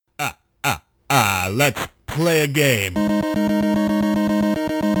Let's play a game.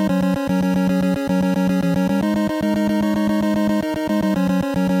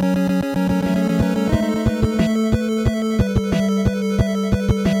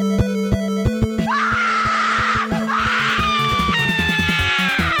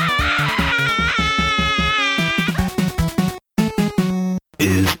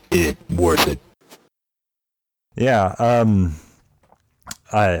 Is it worth it? Yeah,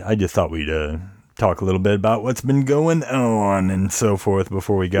 I just thought we'd talk a little bit about what's been going on and so forth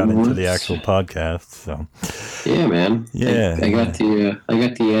before we got into the actual podcast. So, yeah, man. Yeah, I got the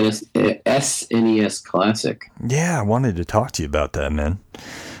SNES Classic. Yeah, I wanted to talk to you about that, man.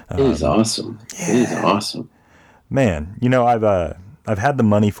 It is awesome. Yeah. It is awesome, man. You know, I've had the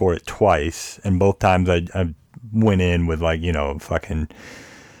money for it twice, and both times I went in with fucking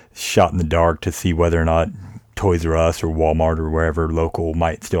shot in the dark to see whether or not Toys R Us or Walmart or wherever local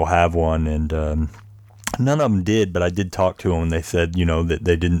might still have one, and none of them did, but I did talk to them, and they said, that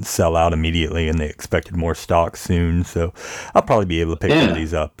they didn't sell out immediately, and they expected more stock soon, so I'll probably be able to pick one of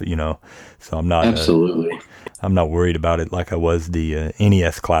these up, so I'm not... Absolutely. I'm not worried about it like I was the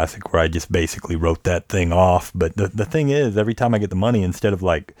NES Classic, where I just basically wrote that thing off. But the thing is, every time I get the money, instead of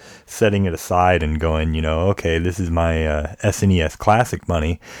like setting it aside and going, okay, this is my SNES Classic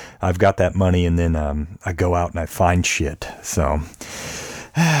money, I've got that money, and then I go out and I find shit. So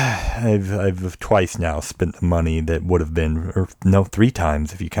I've twice now spent the money that would have been, or no, 3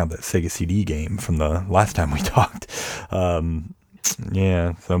 times if you count that Sega CD game from the last time we talked.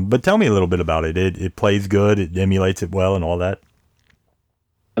 Yeah, but tell me a little bit about it. It plays good, it emulates it well, and all that.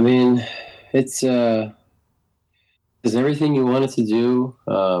 I mean, it's everything you want it to do.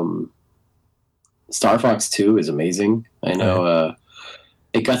 Star Fox 2 is amazing. I know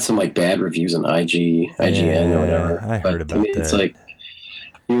it got some bad reviews on IGN or whatever. I heard about that. It's like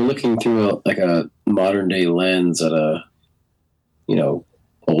you're looking through a modern day lens at a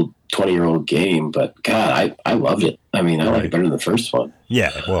old 20-year-old game, but God, I loved it. I mean, I like it better than the first one.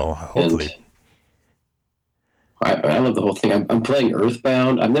 Yeah, well, hopefully. I love the whole thing. I'm playing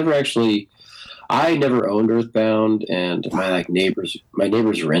Earthbound. I never owned Earthbound, and my neighbors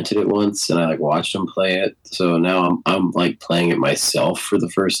rented it once, and I watched them play it. So now I'm playing it myself for the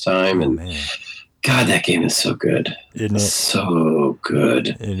first time, and God, that game is so good. Isn't it? So good.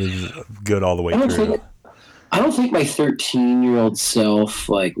 It is good all the way through. I don't think my 13-year-old self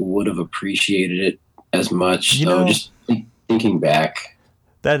would have appreciated it as much. Just thinking back,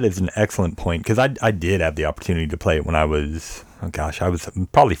 that is an excellent point, because I did have the opportunity to play it when I was I was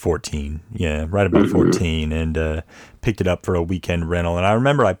probably 14. Yeah, right about 14, and picked it up for a weekend rental. And I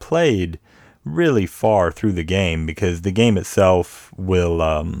remember I played really far through the game, because the game itself will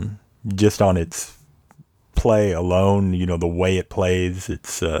just on its play alone, the way it plays,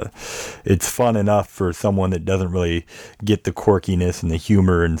 it's fun enough for someone that doesn't really get the quirkiness and the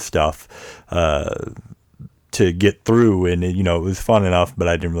humor and stuff to get through, and it was fun enough, but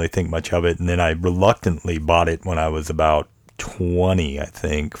I didn't really think much of it. And then I reluctantly bought it when I was about 20, I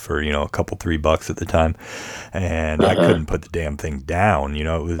think, for a couple $3 at the time, and I couldn't put the damn thing down. It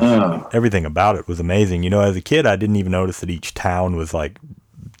was everything about it was amazing. As a kid, I didn't even notice that each town was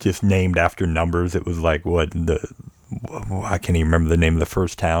just named after numbers. It was I can't even remember the name of the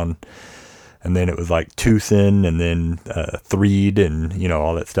first town, and then it was Tucson, and then Threed, and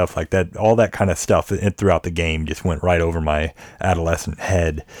all that stuff like that. All that kind of stuff throughout the game just went right over my adolescent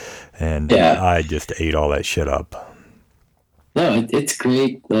head, and I just ate all that shit up. No, it's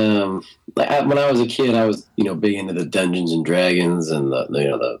great. When I was a kid, I was big into the Dungeons and Dragons and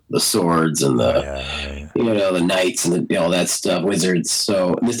the swords and the knights and all that stuff, wizards.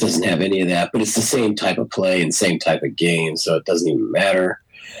 So this doesn't have any of that, but it's the same type of play and same type of game, so it doesn't even matter.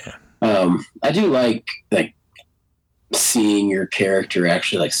 I do like seeing your character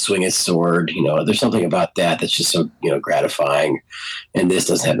actually swing his sword. There's something about that that's just so gratifying, and this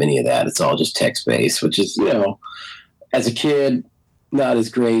doesn't have any of that. It's all just text based, which is as a kid, not as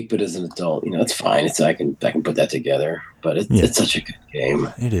great, but as an adult, it's fine. I can put that together. But it's such a good game.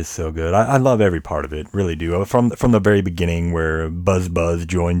 It is so good. I love every part of it, really do. From the very beginning, where Buzz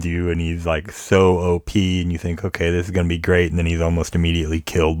joins you, and he's so OP, and you think, okay, this is gonna be great, and then he's almost immediately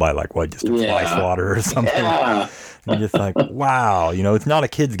killed by just a fly swatter or something. Yeah. You're just wow, it's not a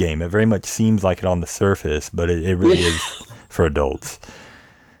kid's game. It very much seems like it on the surface, but it really is for adults.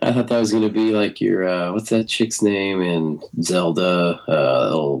 I thought that was going to be your, what's that chick's name in Zelda?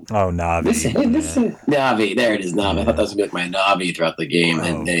 Navi. Navi, there it is, Navi. I thought that was going to be my Navi throughout the game,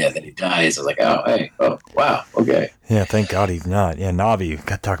 and then he dies. I was oh, hey, oh, wow, okay. Yeah, thank God he's not. Yeah, Navi,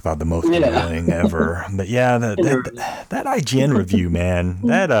 got to talk about the most annoying ever. But yeah, that IGN review, man,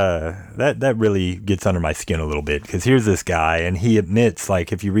 that really gets under my skin a little bit, because here's this guy, and he admits,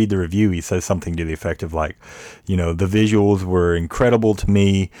 like, if you read the review, he says something to the effect of, like, you know, the visuals were incredible to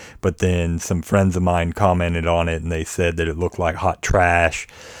me, but then some friends of mine commented on it, and they said that it looked like hot trash.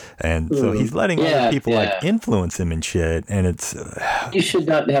 And so he's letting other people like influence him and shit. And it's you should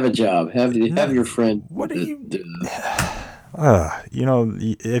not have a job. Have your friend. What are you? You know,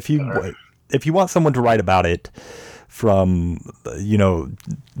 if you want someone to write about it from, you know,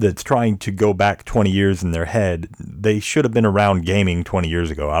 that's trying to go back 20 years in their head, they should have been around gaming 20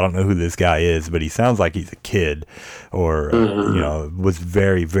 years ago. I don't know who this guy is, but he sounds like he's a kid, or you know, was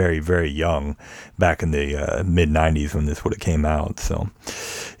very, very, very young back in the mid 90s when this would have came out. So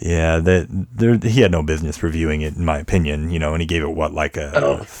yeah, he had no business reviewing it, in my opinion, you know, and he gave it what, like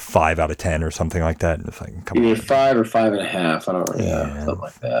a 5 out of 10 or something like that. And it's like, come on. 5 or 5.5. I don't know. Yeah, something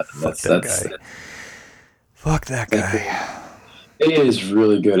like that. That's guy. Fuck that guy. It is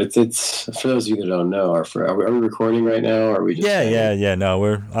really good. It's for those of you that don't know. Are we recording right now? Or are we just yeah.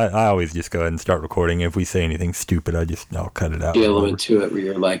 No, I always just go ahead and start recording. If we say anything stupid, I'll cut it out. The element to it where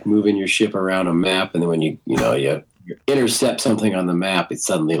you're like moving your ship around a map, and then when you intercept something on the map, it's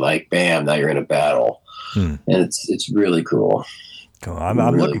suddenly like bam, now you're in a battle, and it's really cool. Cool. I'm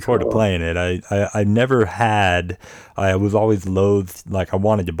really looking forward to playing it. I never had. I was always loath. Like, I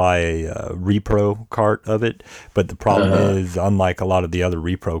wanted to buy a repro cart of it, but the problem is, unlike a lot of the other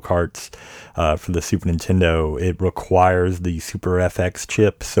repro carts for the Super Nintendo, it requires the Super FX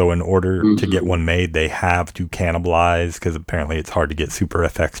chip. So in order to get one made, they have to cannibalize, because apparently it's hard to get Super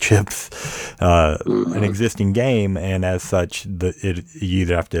FX chips, an existing game, and as such, you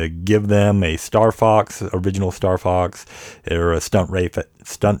either have to give them a Star Fox, original Star Fox, or a Stunt Race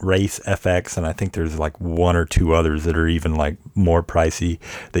FX, and I think there's like 1 or 2 others that are even like more pricey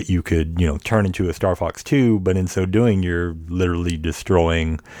that you could, you know, turn into a Star Fox 2, but in so doing, you're literally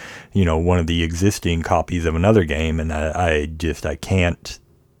destroying, you know, one of the existing copies of another game, and I can't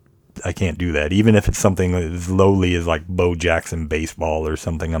do that. Even if it's something as lowly as like Bo Jackson Baseball or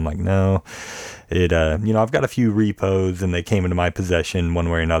something, I'm like, no. It, you know, I've got a few repos and they came into my possession one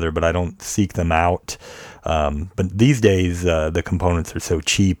way or another, but I don't seek them out. But these days, the components are so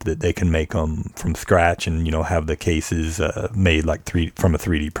cheap that they can make them from scratch and, you know, have the cases made like from a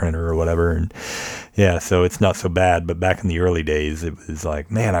 3D printer or whatever. And yeah, so it's not so bad. But back in the early days, it was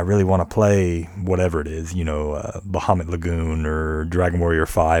like, man, I really want to play whatever it is, you know, Bahamut Lagoon or Dragon Warrior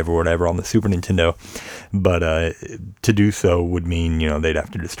 5 or whatever on the Super Nintendo. But to do so would mean, you know, they'd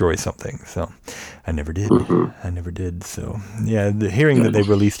have to destroy something. So I never did. So yeah, hearing that they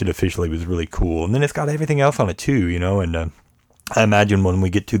released it officially was really cool. And then it's got everything else on it too, you know, and I imagine when we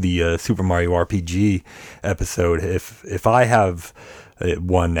get to the Super Mario RPG episode, if I have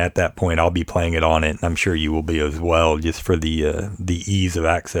one at that point, I'll be playing it on it, and I'm sure you will be as well, just for the ease of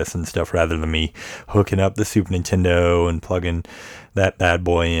access and stuff, rather than me hooking up the Super Nintendo and plugging that bad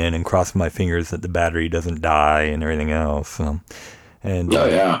boy in and crossing my fingers that the battery doesn't die and everything else. And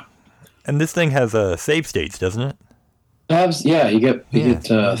and this thing has save states, doesn't it? Yeah, you get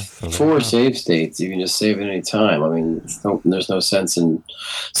 4 save states. You can just save at any time. I mean, there's no sense in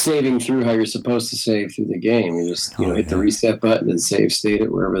saving through how you're supposed to save through the game. You just hit the reset button and save state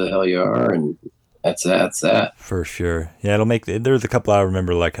it wherever the hell you are, and that's that. For sure. Yeah, it'll make. There's a couple I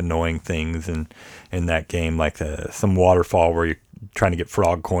remember like annoying things in that game, like some waterfall where you're trying to get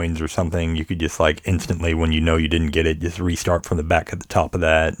frog coins or something. You could just like instantly, when you know you didn't get it, just restart from the back at the top of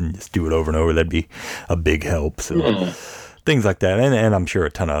that and just do it over and over. That'd be a big help. So things like that, and I'm sure a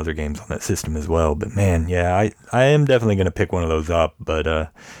ton of other games on that system as well. But man, yeah, I am definitely going to pick one of those up.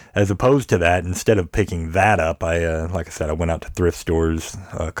 But as opposed to that, instead of picking that up, like I said, I went out to thrift stores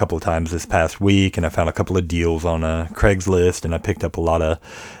a couple of times this past week, and I found a couple of deals on Craigslist, and I picked up a lot of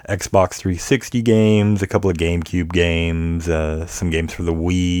Xbox 360 games, a couple of GameCube games, some games for the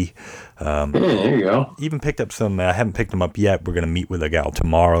Wii. There you go. Even picked up some. I haven't picked them up yet. We're going to meet with a gal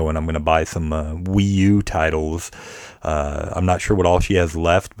tomorrow, and I'm going to buy some Wii U titles. I'm not sure what all she has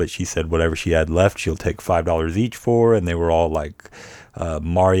left, but she said whatever she had left, she'll take $5 each for, and they were all like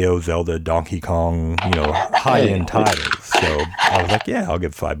Mario, Zelda, Donkey Kong, you know, high-end titles. So I was like, yeah, I'll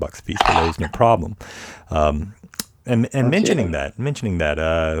give $5 a piece for those, no problem. And mentioning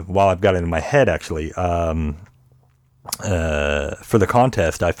that, while I've got it in my head, actually, for the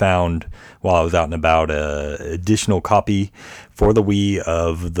contest, I found while I was out and about a additional copy for the Wii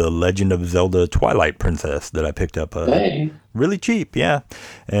of The Legend of Zelda Twilight Princess that I picked up really cheap, yeah.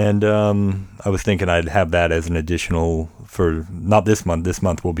 And I was thinking I'd have that as an additional for, not this month. This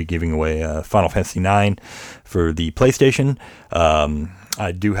month we'll be giving away Final Fantasy IX for the PlayStation.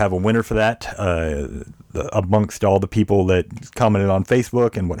 I do have a winner for that. Amongst all the people that commented on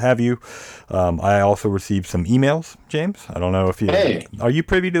Facebook and what have you. I also received some emails, James. I don't know if you... Hey. Are you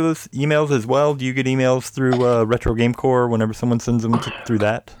privy to those emails as well? Do you get emails through Retro Game Core whenever someone sends them through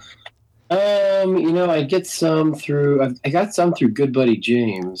that? I get some through... I got some through Good Buddy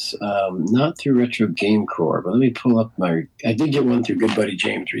James, not through Retro Game Core, but let me pull up my... I did get one through Good Buddy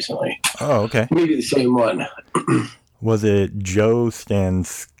James recently. Oh, okay. Maybe the same one. Was it Joe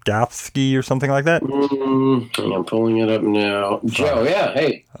Stanskowski or something like that? I'm pulling it up now. Joe, yeah.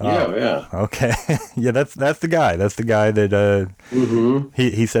 Hey, Joe, yeah. Okay. Yeah, that's the guy. That's the guy that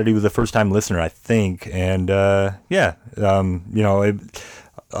he said he was a first-time listener, I think. And,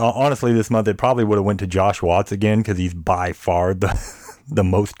 honestly, this month it probably would have went to Josh Watts again because he's by far the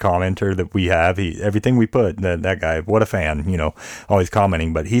most commenter that we have. Everything we put, that guy, what a fan, always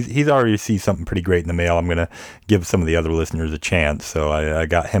commenting. But he's already seen something pretty great in the mail. I'm going to give some of the other listeners a chance. So I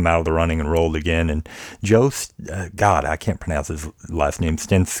got him out of the running and rolled again. And Joe, God, I can't pronounce his last name,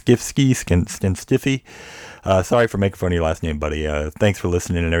 Stenstiffy. Sorry for making fun of your last name, buddy. Thanks for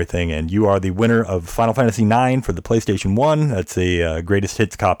listening and everything. And you are the winner of Final Fantasy IX for the PlayStation 1. That's a greatest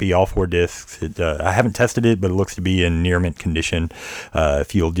hits copy, all 4 discs. I haven't tested it, but it looks to be in near mint condition.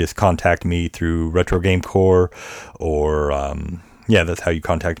 If you'll just contact me through Retro Game Core or... that's how you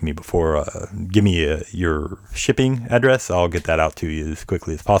contacted me before. Give me your shipping address. I'll get that out to you as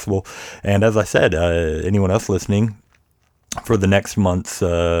quickly as possible. And as I said, anyone else listening, for the next month's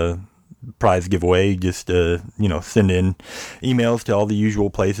prize giveaway, just send in emails to all the usual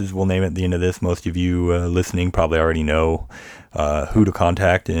places. We'll name it at the end of this. Most of you listening probably already know who to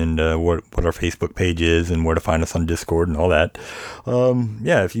contact and what our Facebook page is and where to find us on Discord and all that.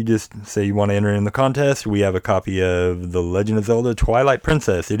 If you just say you want to enter in the contest, we have a copy of The Legend of Zelda Twilight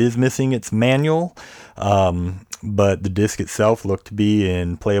Princess. It is missing its manual, but the disc itself looked to be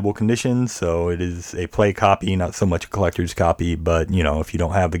in playable condition, so it is a play copy, not so much a collector's copy. But if you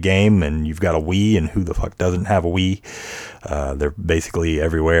don't have the game and you've got a Wii, and who the fuck doesn't have a Wii, they're basically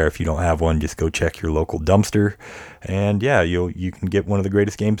everywhere. If you don't have one, just go check your local dumpster, and you can get one of the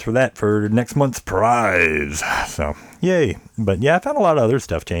greatest games for that for next month's prize. So yay. But I found a lot of other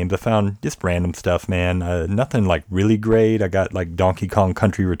stuff, James. I found just random stuff, man. Nothing like really great. I got like Donkey Kong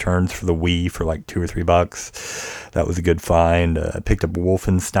Country Returns for the Wii for like $2 or $3. That was a good find. I picked up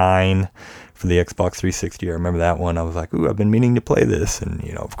Wolfenstein for the Xbox 360. I remember that one. I was like, ooh, I've been meaning to play this. And,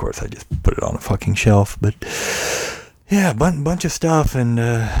 of course I just put it on a fucking shelf. But yeah, bunch of stuff. And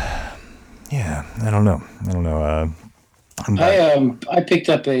I don't know. I picked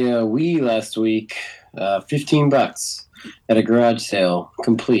up a Wii last week, $15 at a garage sale,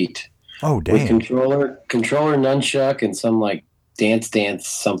 complete. Oh, damn. With controller, nunchuck, and some like Dance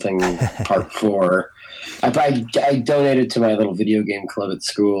something part 4. I donated to my little video game club at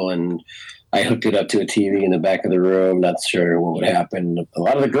school, and I hooked it up to a TV in the back of the room. Not sure what would happen. A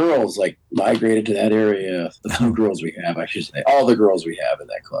lot of the girls migrated to that area. The few girls we have, I should say, all the girls we have in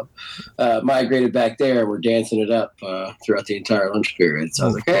that club, migrated back there. We're dancing it up throughout the entire lunch period. So I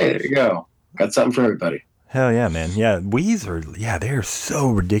was like, hey, there you go. Got something for everybody. Hell yeah, man. Yeah, Wii's they're so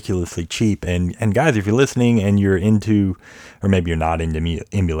ridiculously cheap. And guys, if you're listening and you're into, or maybe you're not into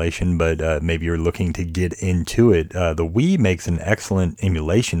emulation, but maybe you're looking to get into it, the Wii makes an excellent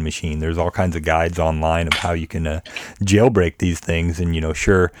emulation machine. There's all kinds of guides online of how you can jailbreak these things. And,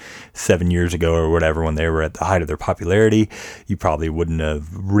 sure, 7 years ago or whatever, when they were at the height of their popularity, you probably wouldn't have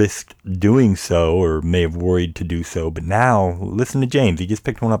risked doing so or may have worried to do so. But now, listen to James. He just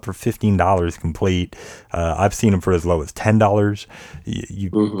picked one up for $15 complete. I've seen them for as low as $10.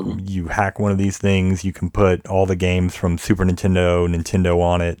 You hack one of these things, you can put all the games from Super Nintendo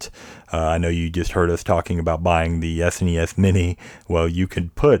on it. I know you just heard us talking about buying the SNES Mini. Well, you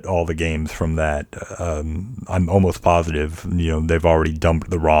could put all the games from that. I'm almost positive, they've already dumped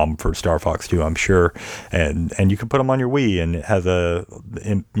the ROM for Star Fox 2, I'm sure. And you can put them on your Wii, and it has a,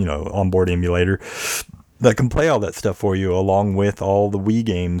 onboard emulator that can play all that stuff for you, along with all the Wii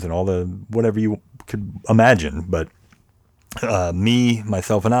games and all the whatever you could imagine. But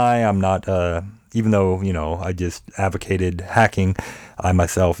myself and I'm not even though, you know, I just advocated hacking, I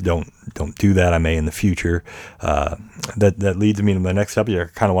myself don't do that. I may in the future. That leads me to the next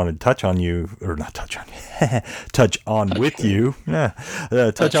subject. I kind of wanted to touch on you, or not touch on you, touch on with you. Yeah,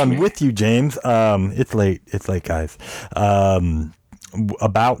 touch on with you, James. It's late, guys.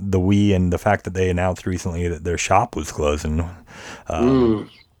 About the Wii and the fact that they announced recently that their shop was closing.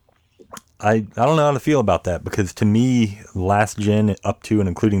 I don't know how to feel about that, because to me, last gen up to and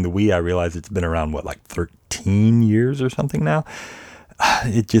including the Wii, I realize it's been around, what, like 13 years or something now?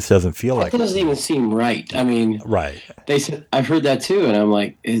 It just doesn't feel like it. It doesn't even seem right. I mean, right. They said, I've heard that too, and I'm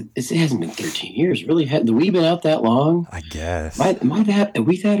like, it hasn't been 13 years. Really? Had the Wii been out that long? I guess. Are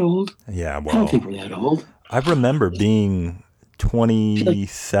we that old? Yeah, well. I don't think we're that old. I remember being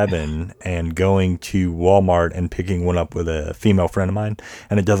 27 and going to Walmart and picking one up with a female friend of mine,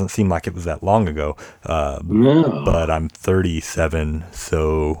 and it doesn't seem like it was that long ago. No. But I'm 37,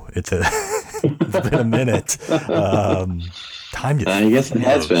 so it's been a minute. Time just I guess it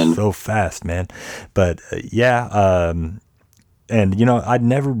has been so fast, man. But and you know, I'd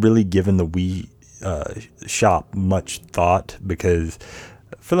never really given the Wii shop much thought, because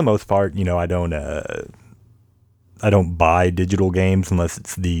for the most part, you know, I don't buy digital games unless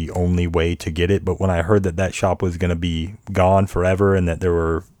it's the only way to get it. But when I heard that shop was going to be gone forever, and that there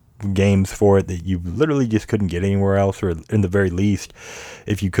were games for it that you literally just couldn't get anywhere else, or in the very least,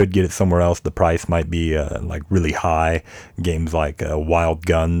 if you could get it somewhere else, the price might be like really high. Games like Wild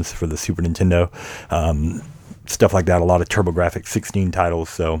Guns for the Super Nintendo, stuff like that. A lot of TurboGrafx 16 titles.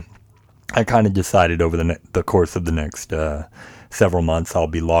 So I kind of decided over the course of the next several months, I'll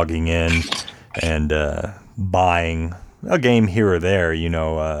be logging in and buying a game here or there. You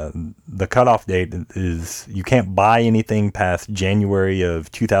know, the cutoff date is you can't buy anything past January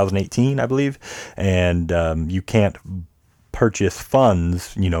of 2018, I believe, and you can't purchase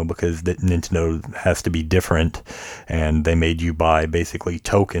funds, you know, because the Nintendo has to be different, and they made you buy basically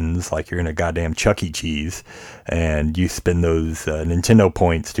tokens like you're in a goddamn Chuck E. Cheese, and you spend those Nintendo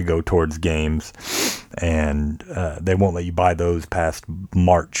points to go towards games, and they won't let you buy those past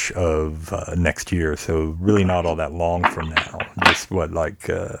March of next year. So really not all that long from now, just 4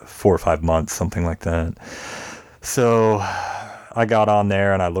 or 5 months, something like that. So I got on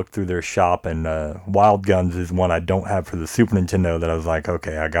there and I looked through their shop, and Wild Guns is one I don't have for the Super Nintendo that I was like,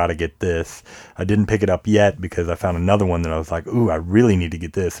 okay, I got to get this. I didn't pick it up yet because I found another one that I was like, ooh, I really need to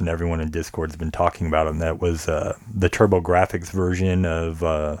get this, and everyone in Discord's been talking about it, and that was the TurboGrafx version of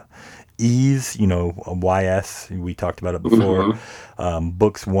Ys, you know, YS. We talked about it before.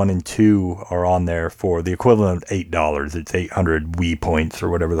 Books 1 and 2 are on there for the equivalent of $8. It's 800 Wii points or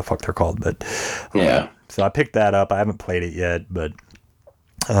whatever the fuck they're called. But yeah. So I picked that up. I haven't played it yet, but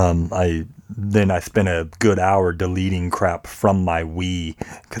I spent a good hour deleting crap from my Wii,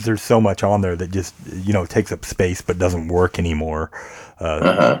 because there's so much on there that just, you know, takes up space but doesn't work anymore.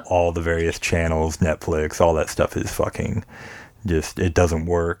 All the various channels, Netflix, all that stuff is fucking just, it doesn't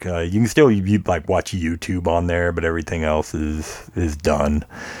work. You can still like watch YouTube on there, but everything else is done.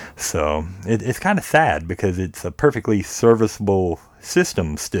 So it's kind of sad, because it's a perfectly serviceable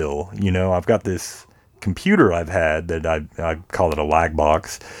system still. You know, I've got this computer I've had that I call it a lag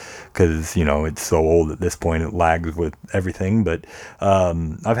box, because, you know, it's so old at this point it lags with everything, but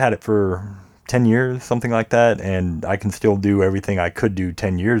I've had it for 10 years, something like that, and I can still do everything I could do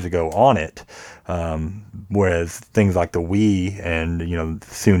 10 years ago on it, whereas things like the Wii and, you know,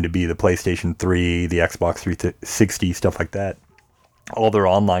 soon to be the PlayStation 3, the Xbox 360, stuff like that, all their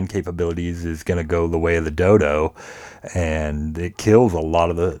online capabilities is going to go the way of the dodo, and it kills a lot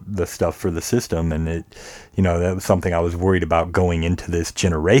of the stuff for the system. And it, you know, that was something I was worried about going into this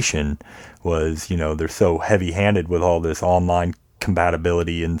generation, was, you know, they're so heavy-handed with all this online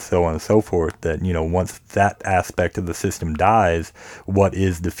compatibility and so on and so forth, that, you know, once that aspect of the system dies, what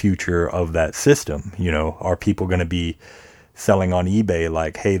is the future of that system? You know, are people going to be selling on eBay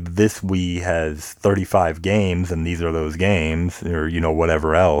like, hey, this Wii has 35 games and these are those games, or, you know,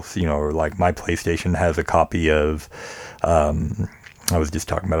 whatever else, you know, or like my PlayStation has a copy of, I was just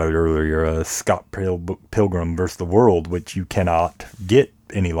talking about it earlier, Scott Pilgrim vs. the World, which you cannot get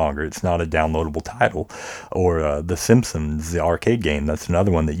any longer. It's not a downloadable title. Or The Simpsons, the arcade game, that's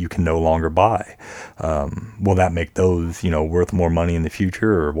another one that you can no longer buy. Will that make those, you know, worth more money in the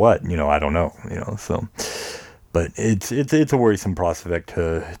future or what? You know, I don't know, you know, so... But it's a worrisome prospect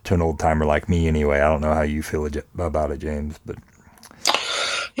to an old timer like me anyway. I don't know how you feel about it, James, but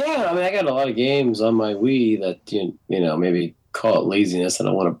yeah, I mean, I got a lot of games on my Wii that you know, maybe call it laziness. I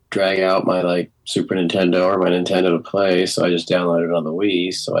don't want to drag out my like Super Nintendo or my Nintendo to play, so I just download it on the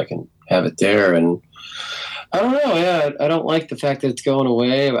Wii so I can have it there. And I don't know. Yeah, I don't like the fact that it's going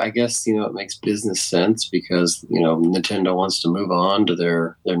away. I guess it makes business sense because Nintendo wants to move on to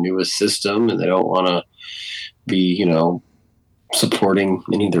their newest system, and they don't want to be supporting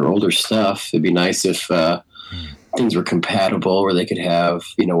any of their older stuff. It'd be nice if things were compatible, where they could have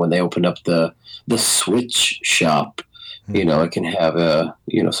when they open up the Switch shop. It can have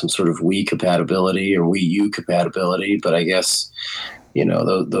some sort of Wii compatibility or Wii U compatibility, but I guess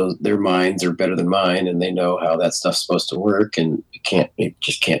those their minds are better than mine, and they know how that stuff's supposed to work, and it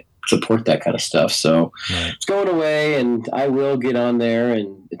just can't support that kind of stuff. So It's going away, and I will get on there.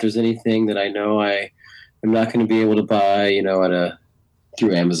 And if there's anything that I know I'm not going to be able to buy,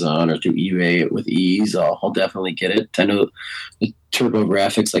 through Amazon or through eBay with ease, I'll definitely get it. I know the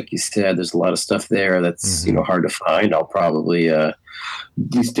TurboGrafx, like you said, there's a lot of stuff there that's hard to find. I'll probably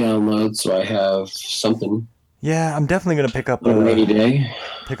these download so I have something. Yeah, I'm definitely going to pick up on a rainy day.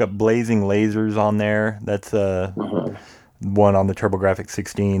 Pick up Blazing Lasers on there. That's one on the TurboGrafx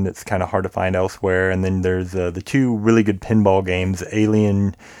 16 that's kind of hard to find elsewhere. And then there's the two really good pinball games,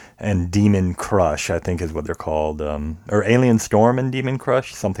 Alien and Demon Crush, I think is what they're called. Or Alien Storm and Demon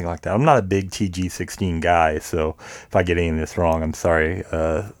Crush, something like that. I'm not a big TG16 guy, so if I get any of this wrong, I'm sorry.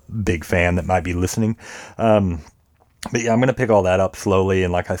 Big fan that might be listening. But yeah, I'm going to pick all that up slowly.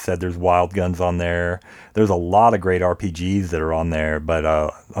 And like I said, there's Wild Guns on there. There's a lot of great RPGs that are on there.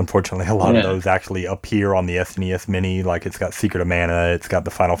 But unfortunately, a lot of those actually appear on the SNES Mini. Like it's got Secret of Mana. It's got the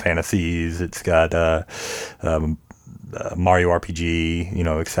Final Fantasies. It's got Mario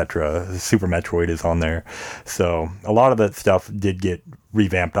RPG, etc. Super Metroid is on there. So a lot of that stuff did get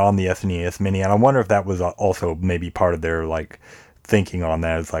revamped on the SNES Mini. And I wonder if that was also maybe part of their thinking on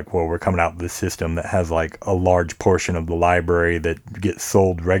that. Is well, we're coming out with this system that has a large portion of the library that gets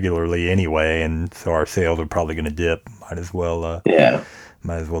sold regularly anyway, and so our sales are probably going to dip. Might as well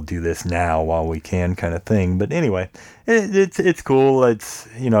do this now while we can, kind of thing. But anyway, it's cool. It's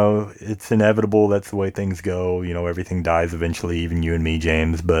it's inevitable. That's the way things go. Everything dies eventually, even you and me,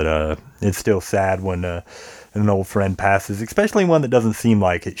 James. But it's still sad when an old friend passes, especially one that doesn't seem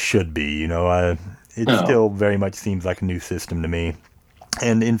like it should be. It still very much seems like a new system to me.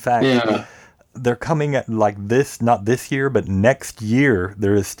 And in fact, they're coming at this, not this year, but next year,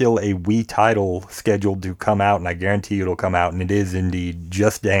 there is still a Wii title scheduled to come out, and I guarantee you it'll come out, and it is indeed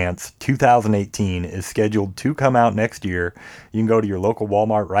Just Dance 2018 is scheduled to come out next year. You can go to your local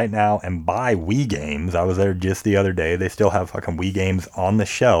Walmart right now and buy Wii games. I was there just the other day. They still have fucking Wii games on the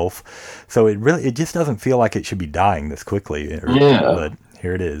shelf. So it just doesn't feel like it should be dying this quickly. But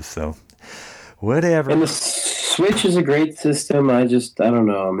here it is, so... Whatever. And the Switch is a great system. I don't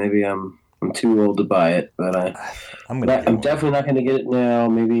know. Maybe I'm too old to buy it, but I'm definitely not going to get it now.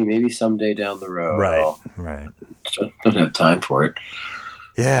 Maybe someday down the road. Right. Don't have time for it.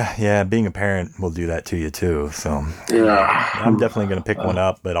 Yeah. Being a parent will do that to you too. So I'm definitely going to pick one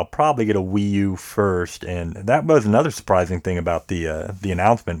up, but I'll probably get a Wii U first. And that was another surprising thing about the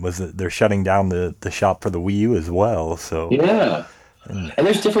announcement was that they're shutting down the shop for the Wii U as well. So yeah. And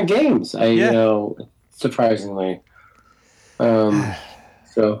there's different games, surprisingly. And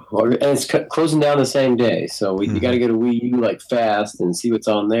it's closing down the same day, so you got to get a Wii U fast and see what's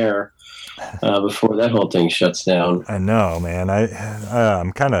on there before that whole thing shuts down. I know, man.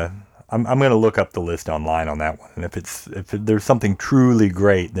 I'm going to look up the list online on that one, and if there's something truly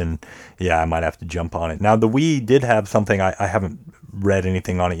great, then I might have to jump on it. Now, the Wii did have something I haven't read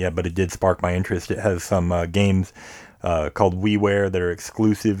anything on it yet, but it did spark my interest. It has some games called WiiWare that are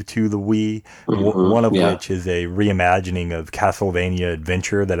exclusive to the Wii, one of which is a reimagining of Castlevania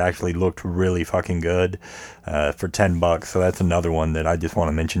Adventure that actually looked really fucking good for $10. So that's another one that I just want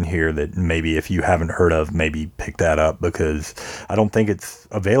to mention here that maybe if you haven't heard of, maybe pick that up, because I don't think it's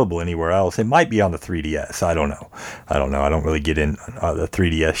available anywhere else. It might be on the 3DS. I don't know. I don't really get in the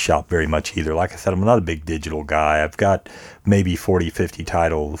 3DS shop very much either. Like I said, I'm not a big digital guy. I've got maybe 40, 50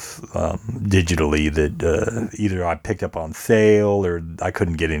 titles digitally that either I picked up on sale or I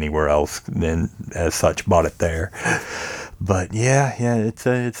couldn't get anywhere else, and as such bought it there. But yeah, it's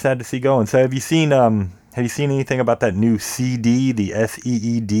sad to see going. So have you seen anything about that new CD, the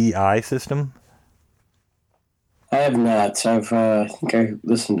SEEDI system? I have not. I think I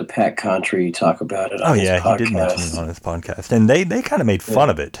listened to Pat Contry talk about it. He did mention it on his podcast, and they kind of made fun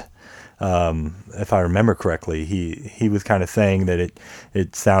of it. If I remember correctly, he was kind of saying that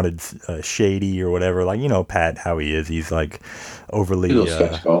it sounded shady or whatever. Pat, how he is, he's overly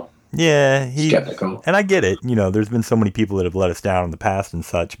skeptical. Yeah, skeptical. And I get it. There's been so many people that have let us down in the past and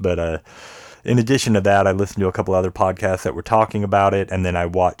such, but in addition to that, I listened to a couple other podcasts that were talking about it, and then I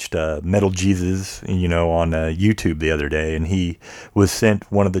watched Metal Jesus, on YouTube the other day, and he was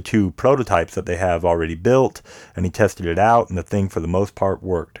sent one of the 2 prototypes that they have already built, and he tested it out, and the thing for the most part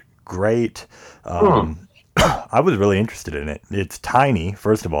worked great. I was really interested in it. It's tiny,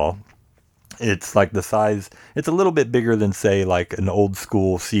 first of all. It's like the size, it's a little bit bigger than, say, like an old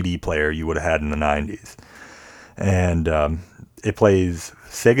school CD player you would have had in the 90s. And it plays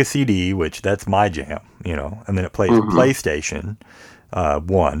Sega CD, which that's my jam, and then it plays PlayStation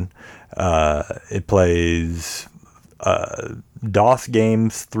 1. It plays DOS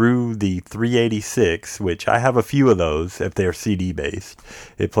games through the 386, which I have a few of those if they're CD based.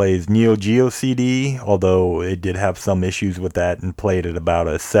 It plays Neo Geo CD, although it did have some issues with that and played at about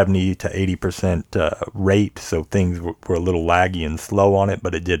a 70 to 80% rate, so things were a little laggy and slow on it,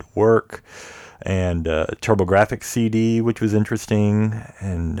 but it did work. And TurboGrafx CD, which was interesting,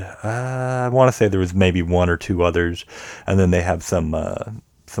 and I want to say there was maybe 1 or 2 others, and then they have some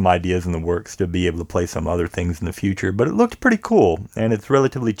ideas in the works to be able to play some other things in the future, but it looked pretty cool, and it's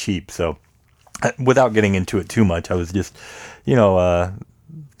relatively cheap, so without getting into it too much, I was just,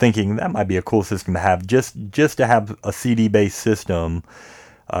 thinking that might be a cool system to have, just to have a CD-based system,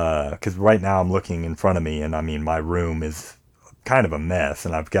 because right now I'm looking in front of me, and I mean, my room is kind of a mess,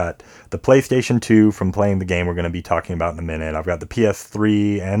 and I've got the PlayStation 2 from playing the game we're going to be talking about in a minute. I've got the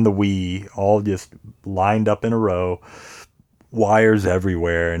PS3 and the Wii all just lined up in a row, wires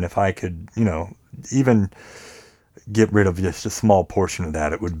everywhere, and if I could, even get rid of just a small portion of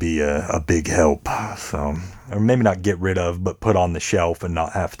that, it would be a big help. So, or maybe not get rid of, but put on the shelf and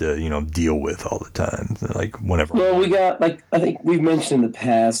not have to, deal with all the time, like whenever. Well, we got, I think we've mentioned in the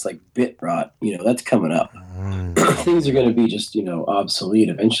past, bit rot, that's coming up. Things are going to be just, obsolete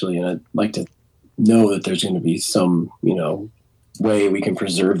eventually, and I'd like to know that there's going to be some, way we can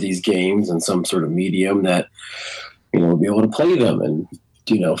preserve these games in some sort of medium that, we'll be able to play them in,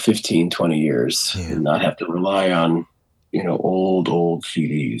 15, 20 years and not have to rely on, old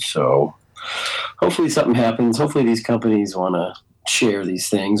CDs. So hopefully something happens. Hopefully these companies want to share these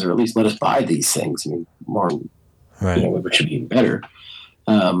things, or at least let us buy these things. I mean, more, right. Which would be better.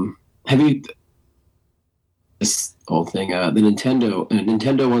 Have you, this whole thing, the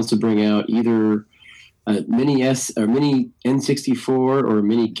Nintendo wants to bring out either a mini S or mini N64 or a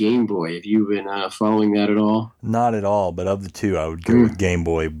mini Game Boy. Have you been following that at all? Not at all, but of the 2, I would go with Game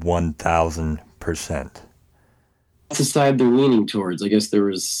Boy 1000%. That's the side they're leaning towards. I guess there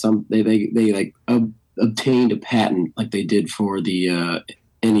was some they obtained a patent like they did for the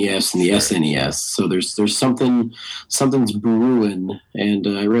NES and the SNES. So there's something's brewing, and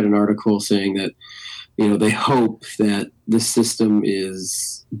I read an article saying that they hope that this system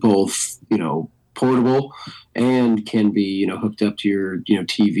is both portable and can be hooked up to your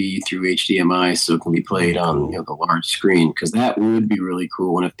TV through HDMI, so it can be played on the large screen, because that would be really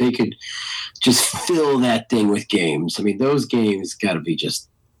cool. And if they could just fill that thing with games, I mean, those games got to be just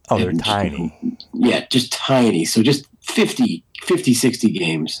they're tiny. Just tiny. So just 50, 60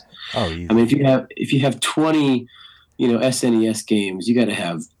 games. Easy. I mean, if you have 20 SNES games, you got to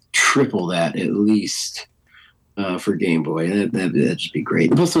have triple that at least. For Game Boy, that'd just be great.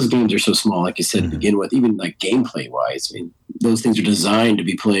 And plus, those games are so small, like you said to begin with. Even gameplay wise, I mean, those things are designed to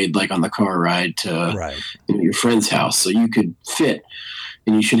be played on the car ride to your friend's house. So you could fit,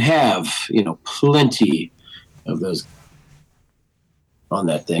 and you should have plenty of those on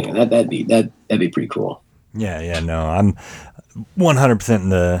that thing, and that'd be pretty cool. Yeah, no, I'm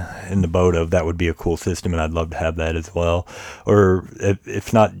 100% in the boat of that would be a cool system, and I'd love to have that as well. Or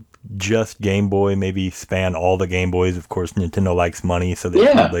if not just Game Boy, maybe span all the Game Boys. Of course, Nintendo likes money, so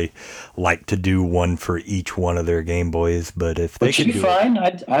they probably like to do one for each one of their Game Boys. But if they could do fine,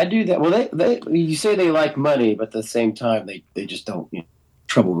 I do that. Well, they you say they like money, but at the same time, they just don't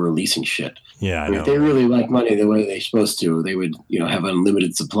trouble releasing shit. Yeah, I know. If they really like money the way they're supposed to, they would have an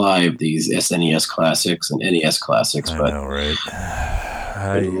unlimited supply of these SNES classics and NES classics. I know, right?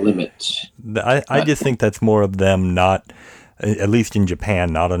 I just think that's more of them not, at least in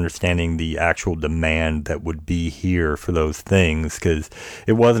Japan, not understanding the actual demand that would be here for those things, because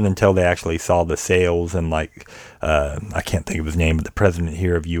it wasn't until they actually saw the sales and I can't think of his name, but the president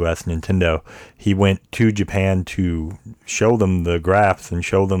here of US Nintendo, he went to Japan to show them the graphs and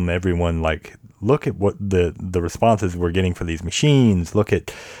show them everyone look at what the responses we're getting for these machines. Look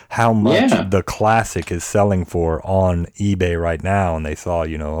at how much the classic is selling for on eBay right now. And they saw,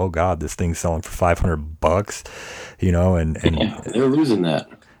 oh God, this thing's selling for $500, and they're losing that.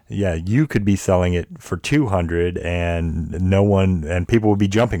 Yeah, you could be selling it for $200 and people would be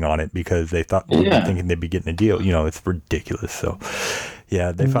jumping on it because they thought, thinking they'd be getting a deal. It's ridiculous. So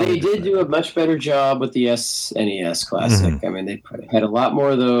Yeah, they did do a much better job with the SNES Classic. Mm-hmm. I mean, they had a lot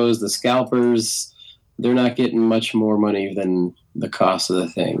more of those. The scalpers, they're not getting much more money than the cost of the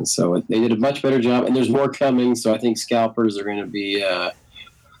thing. So they did a much better job, and there's more coming. So I think scalpers are going to be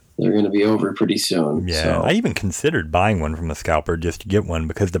they're going to be over pretty soon. Yeah, so. I even considered buying one from a scalper just to get one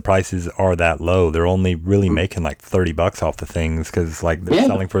because the prices are that low. They're only really making like $30 off the things because like they're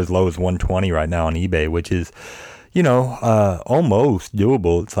selling for as low as $120 right now on eBay, which is, almost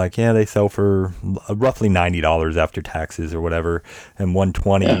doable. It's like, they sell for roughly $90 after taxes or whatever, and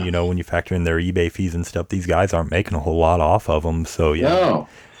 $120. When you factor in their eBay fees and stuff, these guys aren't making a whole lot off of them. So No.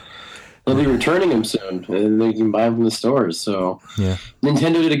 They'll be returning them soon, and they can buy them from the stores. So,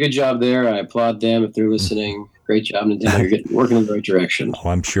 Nintendo did a good job there. I applaud them if they're listening. Great job, Nintendo. You're working in the right direction. Oh,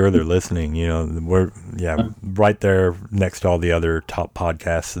 I'm sure they're listening. We're right there next to all the other top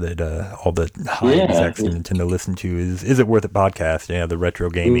podcasts that all the high execs in Nintendo listen to. Is It Worth It podcast? Yeah, the retro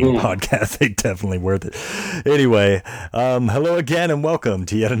gaming podcast. They definitely worth it. Anyway, hello again and welcome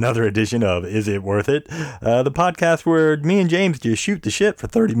to yet another edition of Is It Worth It? The podcast where me and James just shoot the shit for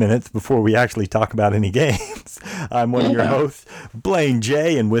 30 minutes before we actually talk about any games. I'm one of your hosts, Blaine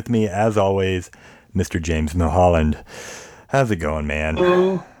J, and with me, as always, Mr. James Milholland. How's it going, man?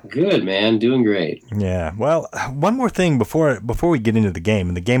 Oh, good, man. Doing great. Yeah. Well, one more thing before we get into the game,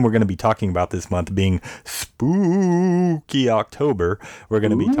 and the game we're going to be talking about this month being Spooky October, we're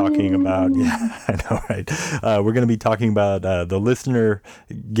going to be talking about, I know, right? We're going to be talking about the listener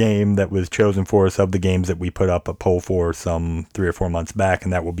game that was chosen for us of the games that we put up a poll for some 3 or 4 months back,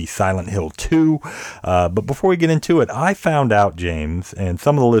 and that will be Silent Hill 2. But before we get into it, I found out, James, and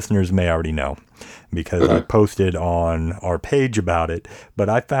some of the listeners may already know, because I posted on our page about it, but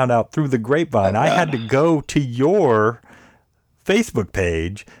I found out through the grapevine. I had to go to your Facebook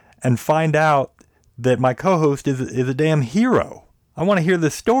page and find out that my co-host is a damn hero. I want to hear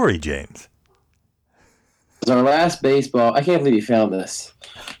this story, James. It was our last baseball. I can't believe you found this.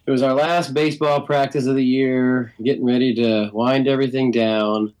 It was our last baseball practice of the year, getting ready to wind everything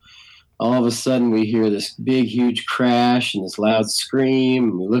down. All of a sudden, we hear this big, huge crash and this loud scream.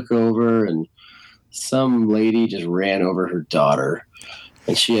 And we look over, and some lady just ran over her daughter,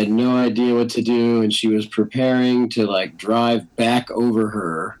 and she had no idea what to do, and she was preparing to drive back over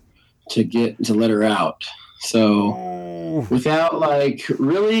her to let her out. So without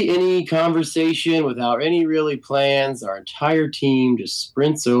really any conversation, without any really plans, our entire team just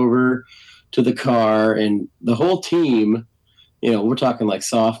sprints over to the car, and the whole team, we're talking like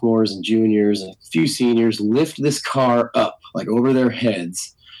sophomores and juniors and a few seniors, lift this car up over their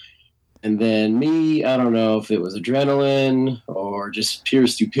heads. And then me, I don't know if it was adrenaline or just pure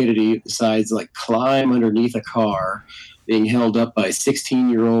stupidity, decides climb underneath a car being held up by a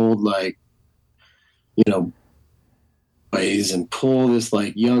 16-year-old, boys, and pull this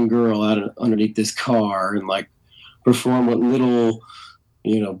young girl out underneath this car and perform what little,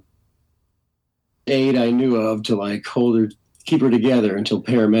 aid I knew of to hold her, keep her together until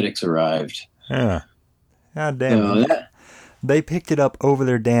paramedics arrived. Yeah. God damn. They picked it up over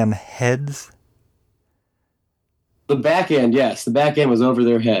their damn heads? The back end, yes. The back end was over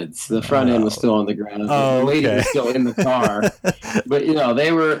their heads. The front end was still on the ground. The lady was still in the car. But,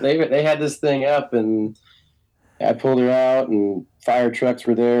 they had this thing up, and I pulled her out, and fire trucks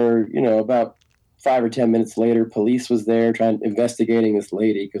were there. About 5 or 10 minutes later, police was there investigating this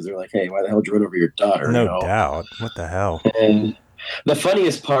lady because they're like, hey, why the hell did you run over your daughter? No doubt. What the hell? And the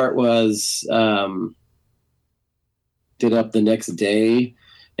funniest part was... it up the next day,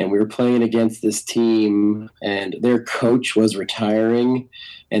 and we were playing against this team, and their coach was retiring,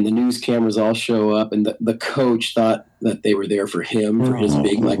 and the news cameras all show up, and the coach thought that they were there for him for his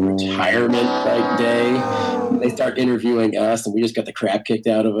big retirement day. And they start interviewing us, and we just got the crap kicked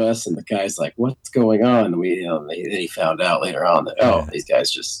out of us, and the guy's like, what's going on? And we he found out later on that these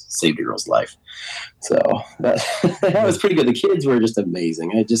guys just saved a girl's life. So that was pretty good. The kids were just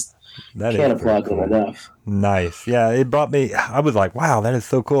amazing. I just can't applaud them enough. Nice. Yeah, it brought me, I was like, wow, that is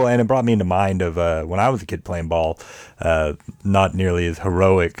so cool. And it brought me into mind of when I was a kid playing ball, not nearly as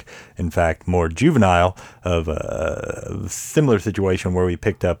heroic, in fact, more juvenile, of a similar situation where we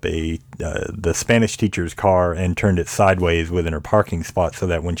picked up the Spanish teacher's car and turned it sideways within her parking spot so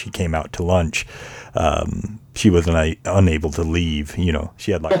that when she came out to lunch, she was unable to leave.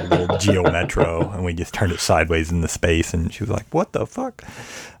 She had a little Geo Metro, and we just turned it sideways in the space, and she was like, what the fuck?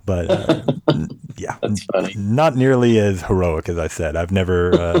 But yeah, that's funny. Not nearly as heroic as I said. I've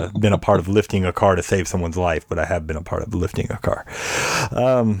never been a part of lifting a car to save someone's life, but I have been a part of lifting a car.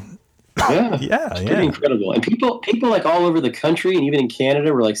 Pretty incredible. And people all over the country and even in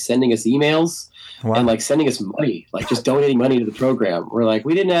Canada were sending us emails Wow. and like sending us money, like just donating money to the program. We're like,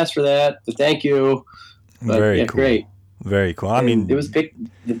 we didn't ask for that, but thank you. But, Very cool. Great. Very cool. I And mean, it was big.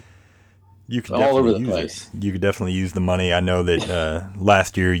 you could all over definitely the use place. it. You could definitely use the money. I know that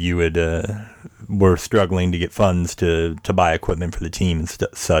last year you were struggling to get funds to buy equipment for the team and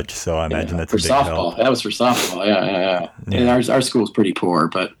such. So I imagine that's for a big softball. help. That was for softball. Yeah. And our school's pretty poor,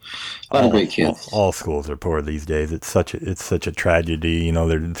 but a lot of great kids. All schools are poor these days. It's such a tragedy. You know,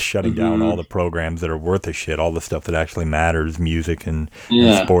 they're shutting down all the programs that are worth a shit. All the stuff that actually matters, music and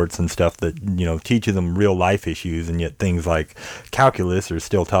sports and stuff that, you know, teaches them real life issues. And yet things like calculus are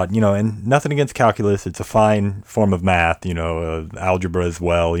still taught. You know, and nothing against calculus. It's a fine form of math. You know, algebra as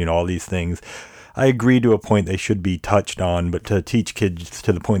well. You know, all these things. I agree to a point they should be touched on, but to teach kids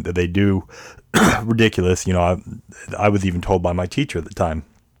to the point that they do, ridiculous. You know, I was even told by my teacher at the time,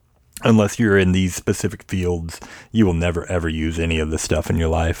 unless you're in these specific fields, you will never, ever use any of this stuff in your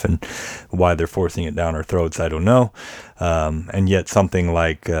life. And why they're forcing it down our throats, I don't know. And yet something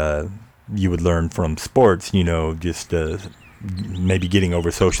like you would learn from sports, you know, just maybe getting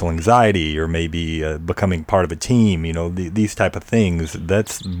over social anxiety or maybe becoming part of a team, you know, these type of things,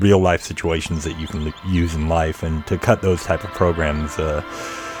 that's real life situations that you can use in life. And to cut those type of programs, I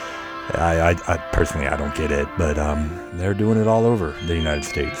personally, I don't get it, but they're doing it all over the United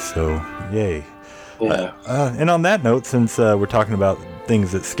States, so yay. Yeah. And on that note, since we're talking about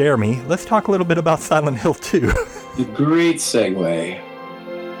things that scare me, let's talk a little bit about Silent Hill 2. Great segue.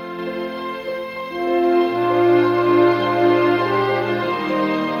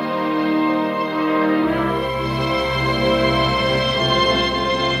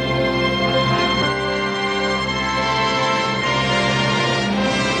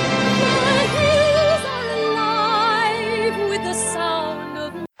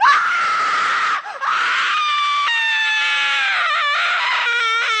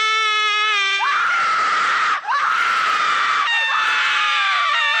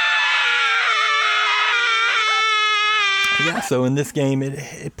 So in this game,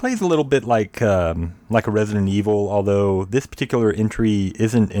 it plays a little bit like a Resident Evil, although this particular entry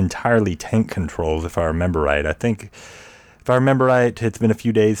isn't entirely tank controls, if I remember right. I think, if I remember right, it's been a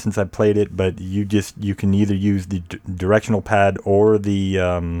few days since I played it, but you can either use the directional pad or the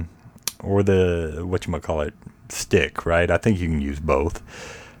whatchamacallit, stick, right? I think you can use both.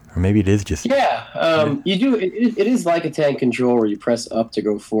 Or maybe it is just... Yeah, you do. It is like a tank control where you press up to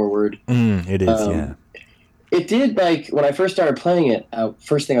go forward. It is, yeah. It did, like, when I first started playing it,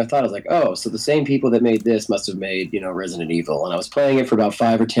 first thing I thought, I was like, oh, so the same people that made this must have made, you know, Resident Evil. And I was playing it for about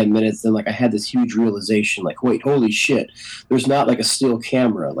 5 or 10 minutes, then, like, I had this huge realization, like, wait, holy shit, there's not, like, a still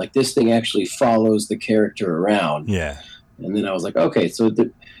camera. Like, this thing actually follows the character around. Yeah. And then I was like, okay, so...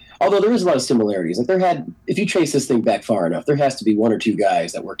 Although there is a lot of similarities. Like if you trace this thing back far enough, there has to be 1 or 2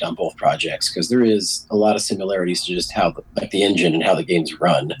 guys that worked on both projects, because there is a lot of similarities to just how the engine and how the games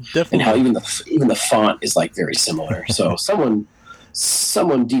run. Definitely. And how even the font is like very similar. So someone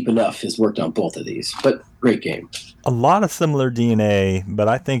deep enough has worked on both of these. But great game. A lot of similar DNA, but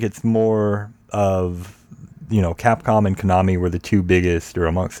I think it's more of, you know, Capcom and Konami were the two biggest, or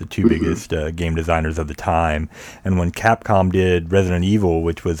amongst the two biggest game designers of the time. And when Capcom did Resident Evil,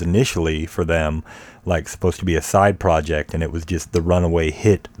 which was initially for them like supposed to be a side project, and it was just the runaway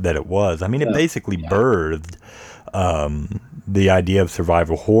hit that it was. I mean, it basically birthed the idea of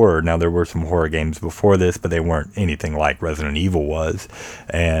survival horror. Now, there were some horror games before this, but they weren't anything like Resident Evil was.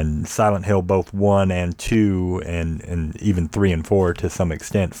 And Silent Hill, both 1 and 2, and even 3 and 4 to some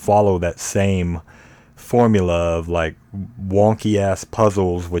extent, follow that same formula of like wonky ass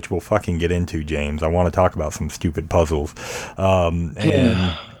puzzles, which we'll fucking get into, James. I want to talk about some stupid puzzles,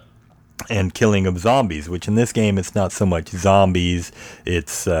 and killing of zombies, which in this game it's not so much zombies,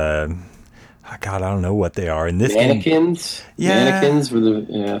 it's God, I don't know what they are in this mannequins. Game. Yeah, mannequins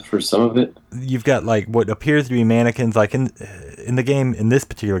were for some of it. You've got like what appears to be mannequins. Like in the game, in this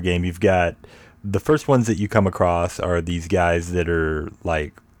particular game, you've got the first ones that you come across are these guys that are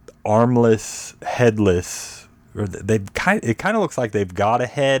like armless, headless, or it kind of looks like they've got a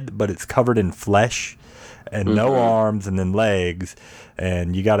head, but it's covered in flesh and no arms and then legs,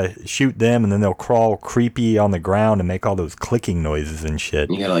 and you gotta shoot them, and then they'll crawl creepy on the ground and make all those clicking noises and shit.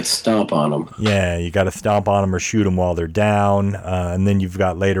 You gotta like stomp on them. Yeah, you gotta stomp on them or shoot them while they're down, and then you've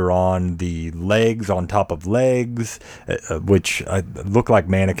got later on the legs on top of legs, which look like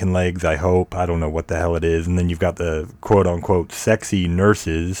mannequin legs, I hope. I don't know what the hell it is. And then you've got the quote-unquote sexy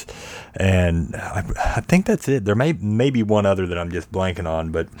nurses, and I think that's it. There may be one other that I'm just blanking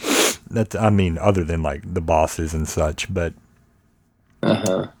on, but that's, I mean, other than like the bosses and such. But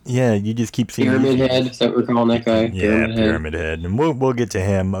Yeah, you just keep seeing Pyramid Head. Is that what we're calling that guy? Yeah, Pyramid Head, and we'll get to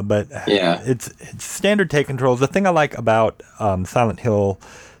him. But it's standard take controls. The thing I like about Silent Hill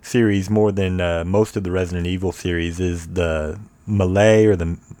series more than most of the Resident Evil series is the melee or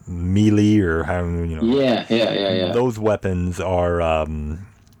the melee or how Yeah. Those weapons are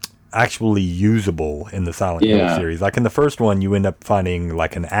actually usable in the Silent Hill series. Like in the first one, you end up finding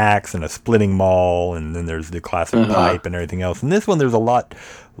like an axe and a splitting maul, and then there's the classic pipe and everything else. In this one, there's a lot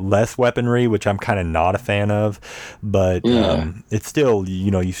less weaponry, which I'm kind of not a fan of, but it's still,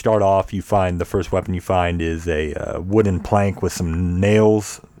 you start off, you find the first weapon you find is a wooden plank with some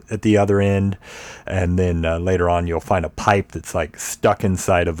nails at the other end, and then later on you'll find a pipe that's like stuck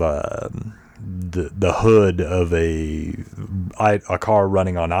inside of the hood of a car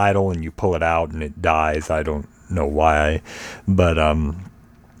running on idle, and you pull it out and it dies. I don't know why, but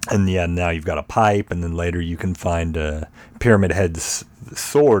now you've got a pipe, and then later you can find a Pyramid Head's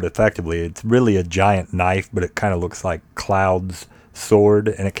sword. Effectively, it's really a giant knife, but it kind of looks like Cloud's sword,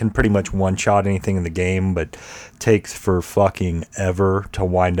 and it can pretty much one-shot anything in the game, but takes for fucking ever to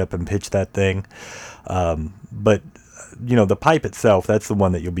wind up and pitch that thing. But the pipe itself, that's the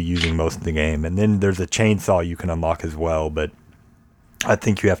one that you'll be using most of the game. And then there's a chainsaw you can unlock as well, but I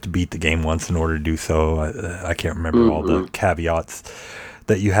think you have to beat the game once in order to do so. I can't remember all the caveats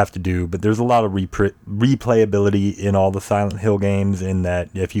that you have to do, but there's a lot of replayability in all the Silent Hill games, in that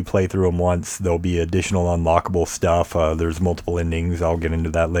if you play through them once, there'll be additional unlockable stuff. There's multiple endings. I'll get into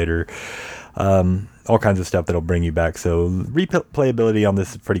that later. All kinds of stuff that'll bring you back. So replayability on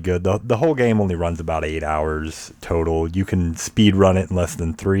this is pretty good. The whole game only runs about 8 hours total. You can speed run it in less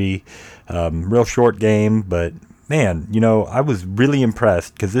than 3. Real short game, but man, I was really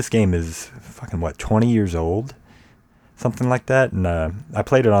impressed because this game is fucking 20 years old? Something like that. And I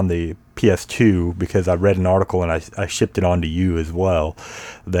played it on the PS2 because I read an article, and I shipped it on to you as well,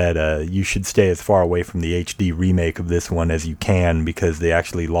 that you should stay as far away from the HD remake of this one as you can, because they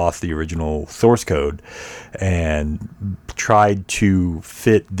actually lost the original source code and tried to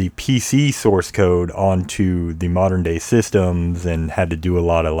fit the PC source code onto the modern day systems, and had to do a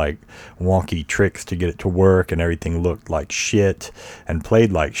lot of like wonky tricks to get it to work, and everything looked like shit and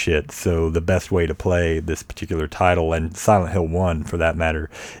played like shit. So the best way to play this particular title, and Silent Hill 1 for that matter,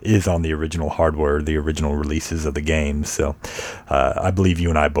 is on the original hardware, the original releases of the game. So I believe you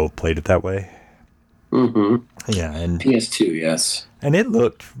and I both played it that way. Yeah, and PS2, yes. And it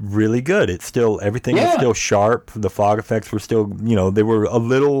looked really good. It's still, everything is still sharp. The fog effects were still, they were a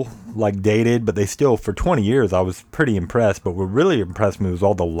little like dated, but they still, for 20 years, I was pretty impressed. But what really impressed me was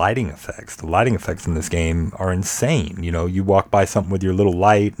all the lighting effects. The lighting effects in this game are insane. You walk by something with your little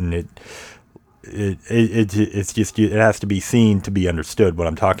light, and it's just, it has to be seen to be understood what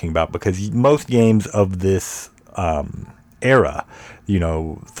I'm talking about, because most games of this era,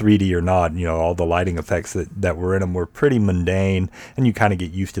 3D or not, all the lighting effects that were in them were pretty mundane, and you kind of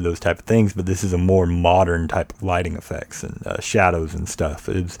get used to those type of things. But this is a more modern type of lighting effects and shadows and stuff.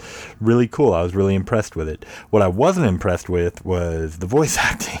 It's really cool. I was really impressed with it. What I wasn't impressed with was the voice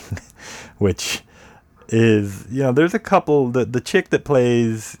acting, which is, there's a couple, the chick that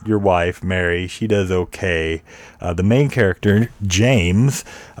plays your wife, Mary, she does okay. The main character, James,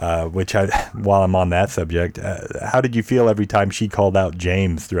 which while I'm on that subject, how did you feel every time she called out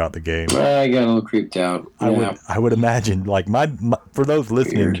James throughout the game? I got a little creeped out. Yeah. I would imagine, like my for those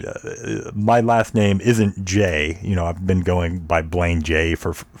listening, my last name isn't Jay. I've been going by Blaine J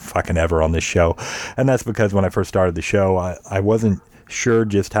for fucking ever on this show, and that's because when I first started the show, I wasn't sure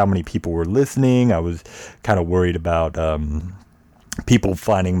just how many people were listening. I was kind of worried about people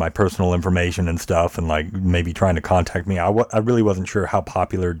finding my personal information and stuff, and like maybe trying to contact me. I really wasn't sure how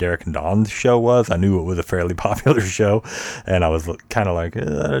popular Derek and Don's show was. I knew it was a fairly popular show, and I was kind of like,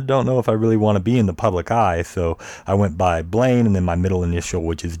 I don't know if I really want to be in the public eye. So I went by Blaine, and then my middle initial,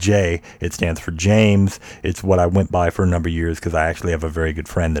 which is J. It stands for James. It's what I went by for a number of years, because I actually have a very good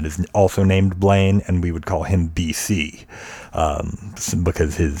friend that is also named Blaine, and we would call him BC.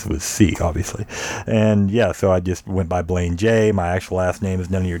 Because his was C, obviously. And yeah, so I just went by Blaine J. My actual last name is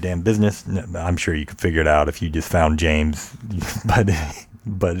none of your damn business. I'm sure you could figure it out if you just found James,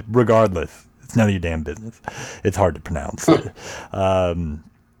 but regardless, it's none of your damn business. It's hard to pronounce.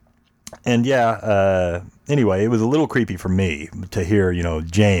 And yeah, anyway, it was a little creepy for me to hear,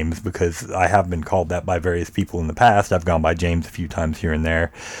 James, because I have been called that by various people in the past. I've gone by James a few times here and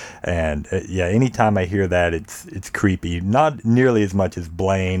there. And yeah, anytime I hear that, it's creepy. Not nearly as much as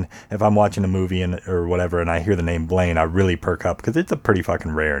Blaine. If I'm watching a movie or whatever, and I hear the name Blaine, I really perk up, because it's a pretty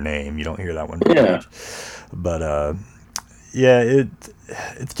fucking rare name. You don't hear that one very much. But yeah,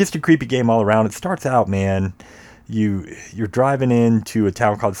 it's just a creepy game all around. It starts out, man. you're driving into a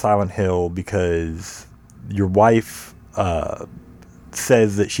town called Silent Hill because your wife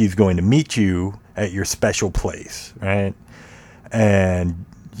says that she's going to meet you at your special place, right? And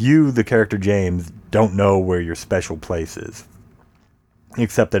you, the character James, don't know where your special place is,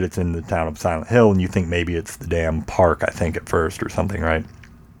 except that it's in the town of Silent Hill, and you think maybe it's the damn park, I think, at first or something, right?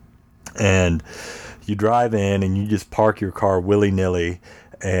 And you drive in and you just park your car willy-nilly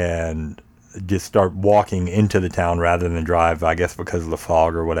and just start walking into the town rather than drive, I guess because of the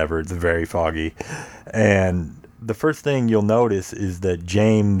fog or whatever. It's very foggy. And the first thing you'll notice is that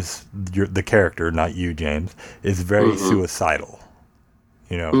James, the character, not you, James, is very suicidal.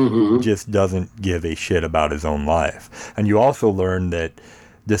 You know, just doesn't give a shit about his own life. And you also learn that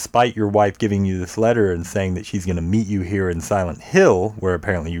despite your wife giving you this letter and saying that she's going to meet you here in Silent Hill, where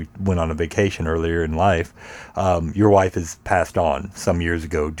apparently you went on a vacation earlier in life, your wife has passed on some years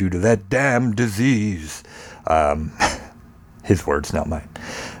ago due to that damn disease. His words, not mine.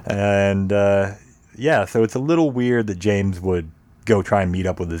 And yeah, so it's a little weird that James would go try and meet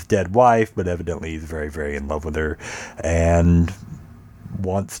up with his dead wife, but evidently he's very, very in love with her and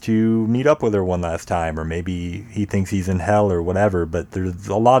wants to meet up with her one last time, or maybe he thinks he's in hell or whatever. But there's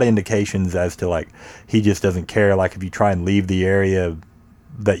a lot of indications as to, like, he just doesn't care. Like, if you try and leave the area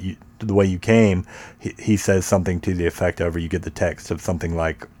that the way you came, he says something to the effect of, or you get the text of something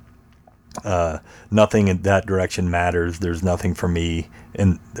like, nothing in that direction matters, there's nothing for me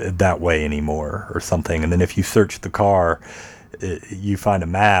in that way anymore, or something. And then if you search the car, you find a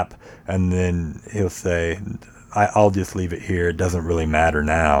map, and then he'll say, I'll just leave it here, it doesn't really matter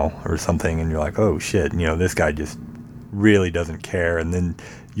now, or something. And you're like, oh shit, you know, this guy just really doesn't care. And then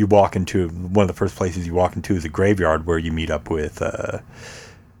you walk into one of the first places you walk into is a graveyard where you meet up with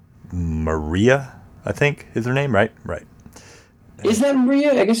Maria, I think is her name, right? Is that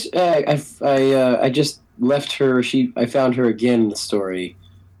Maria? I guess I just left her. I found her again in the story,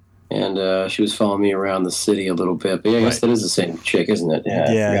 and she was following me around the city a little bit. But yeah, I guess that is the same chick, isn't it?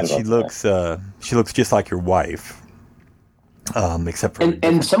 Yeah, she looks just like your wife, except for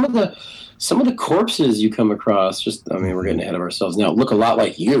and some of the corpses you come across. I mean, we're getting ahead of ourselves now. Look a lot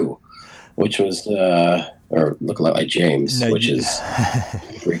like you, which was. Or look a lot like James, which is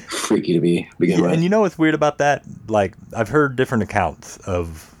freaky to begin with. And you know what's weird about that? Like, I've heard different accounts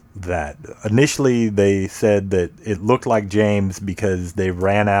of that. Initially, they said that it looked like James because they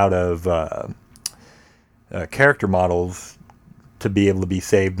ran out of character models to be able to be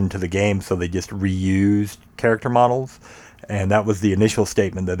saved into the game, so they just reused character models. And that was the initial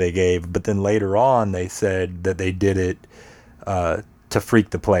statement that they gave. But then later on, they said that they did it to freak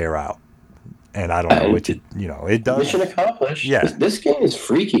the player out. And I don't know which it does. Mission accomplished. Yeah, this game is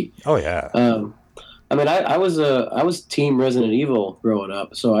freaky. Oh yeah. I mean, I was Team Resident Evil growing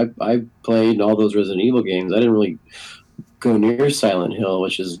up, so I played all those Resident Evil games. I didn't really go near Silent Hill,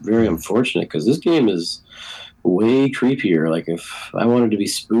 which is very unfortunate because this game is way creepier. Like, if I wanted to be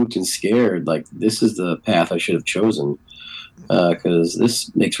spooked and scared, like, this is the path I should have chosen. Because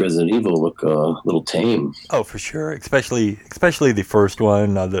this makes Resident Evil look a little tame. Oh, for sure. Especially the first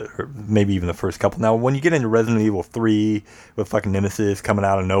one, or maybe even the first couple. Now, when you get into Resident Evil 3 with fucking Nemesis coming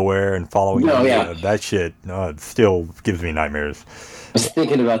out of nowhere and following that shit, it still gives me nightmares. I was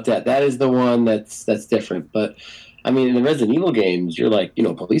thinking about that. That is the one that's different. But, I mean, in the Resident Evil games, you're like,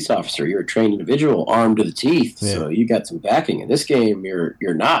 police officer. You're a trained individual, armed to the teeth. Yeah. So you got some backing. In this game, you're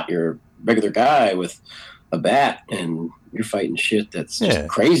not. You're a regular guy with a bat, and you're fighting shit that's just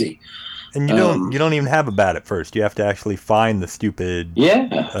crazy. And you don't even have a bat at first. You have to actually find the stupid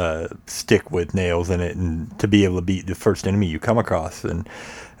stick with nails in it, and to be able to beat the first enemy you come across. And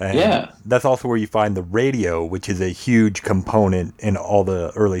that's also where you find the radio, which is a huge component in all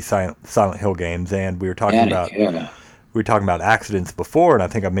the early Silent Hill games. And we were talking about accidents before, and I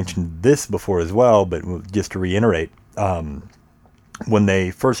think I mentioned this before as well, but just to reiterate, when they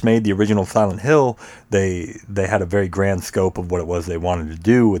first made the original Silent Hill, they had a very grand scope of what it was they wanted to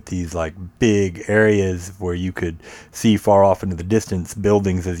do with these, like, big areas where you could see far off into the distance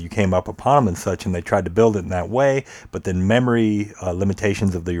buildings as you came up upon them and such, and they tried to build it in that way, but then memory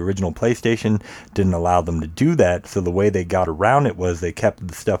limitations of the original PlayStation didn't allow them to do that, so the way they got around it was they kept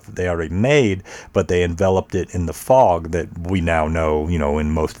the stuff that they already made, but they enveloped it in the fog that we now know,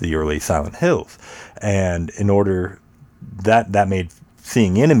 in most of the early Silent Hills. And in order... That made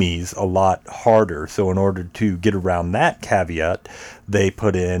seeing enemies a lot harder. So in order to get around that caveat, they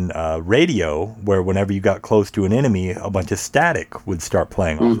put in radio, where whenever you got close to an enemy, a bunch of static would start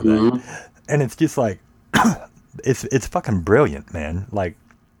playing off of that. And it's just like, it's fucking brilliant, man. Like,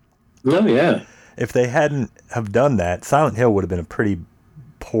 oh yeah. If they hadn't have done that, Silent Hill would have been a pretty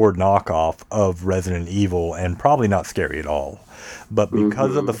poor knockoff of Resident Evil and probably not scary at all. But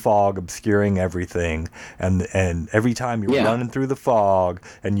because of the fog obscuring everything, and every time you're running through the fog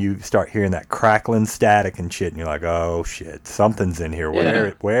and you start hearing that crackling static and shit, and you're like, oh shit, something's in here.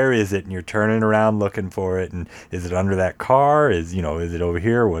 Where is it? And you're turning around looking for it, and is it under that car? Is it over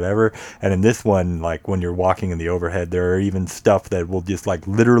here or whatever? And in this one, like when you're walking in the overhead, there are even stuff that will just like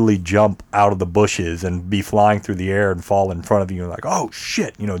literally jump out of the bushes and be flying through the air and fall in front of you. You're like, oh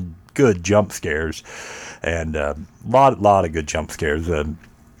shit, good jump scares. And a lot of good jump scares.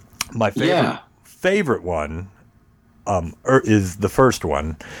 My favorite one is the first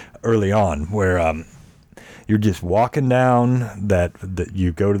one early on, where you're just walking down that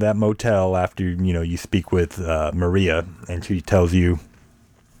you go to that motel after you speak with Maria, and she tells you,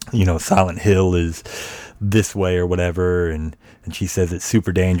 Silent Hill is this way or whatever, and she says it's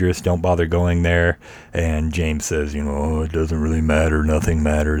super dangerous, don't bother going there. And James says, it doesn't really matter, nothing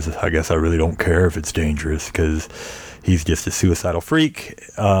matters. I guess I really don't care if it's dangerous, because he's just a suicidal freak.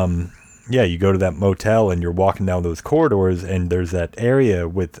 You go to that motel and you're walking down those corridors, and there's that area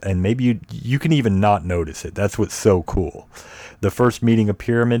and maybe you can even not notice it. That's what's so cool. The first meeting of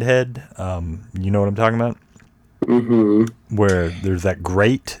Pyramid Head, you know what I'm talking about? Mm-hmm. Where there's that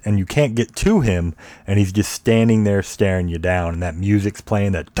grate and you can't get to him, and he's just standing there staring you down, and that music's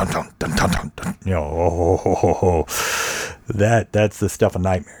playing, that dun dun dun dun dun, dun. That's the stuff of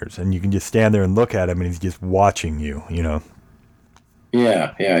nightmares, and you can just stand there and look at him, and he's just watching you.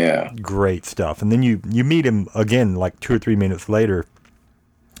 Yeah. Great stuff. And then you meet him again like 2 or 3 minutes later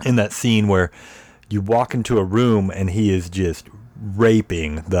in that scene where you walk into a room and he is just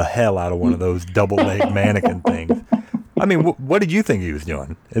raping the hell out of one of those double leg mannequin things. I mean, what did you think he was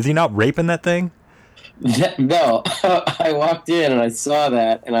doing? Is he not raping that thing? No, I walked in and I saw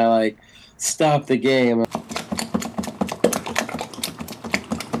that, and I stopped the game.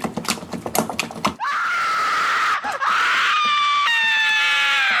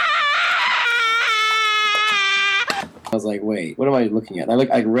 I was like, wait, what am I looking at?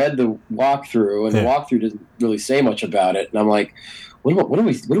 And I read the walkthrough, and the walkthrough didn't really say much about it. And I'm like, what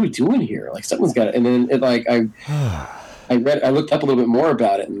are we doing here? Like, something's got it. And then I looked up a little bit more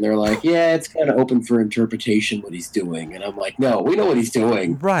about it, and they're like, yeah, it's kind of open for interpretation what he's doing. And I'm like, no, we know what he's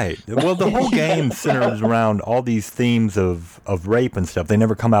doing. Right. Well, the whole game centers around all these themes of rape and stuff. They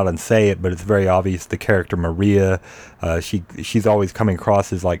never come out and say it, but it's very obvious. The character Maria, she's always coming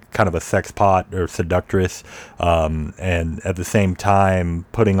across as like kind of a sex pot or seductress, and at the same time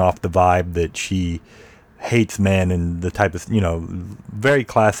putting off the vibe that she hates men, and the type of, very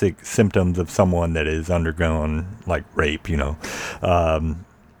classic symptoms of someone that is undergone like rape,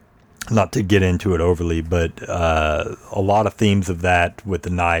 not to get into it overly, but a lot of themes of that with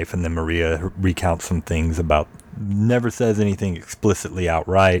the knife. And then Maria recounts some things about, never says anything explicitly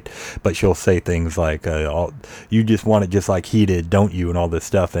outright, but she'll say things like, you just want it just like he did, don't you, and all this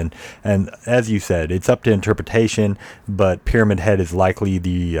stuff. And as you said, it's up to interpretation, but Pyramid Head is likely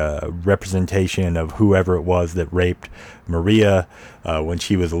the representation of whoever it was that raped Maria when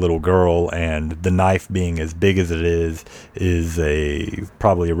she was a little girl, and the knife being as big as it is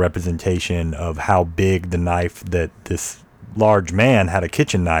probably a representation of how big the knife that this large man had, a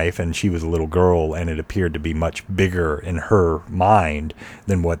kitchen knife, and she was a little girl, and it appeared to be much bigger in her mind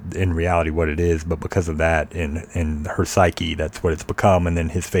than what in reality what it is. But because of that, in her psyche, that's what it's become. And then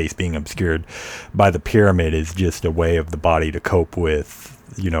his face being obscured by the pyramid is just a way of the body to cope with,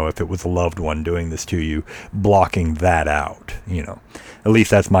 if it was a loved one doing this to you, blocking that out. At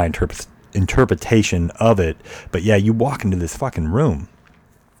least that's my interpretation of it. But yeah, you walk into this fucking room,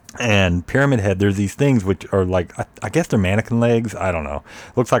 and Pyramid Head, there's these things which are like, I guess they're mannequin legs. I don't know.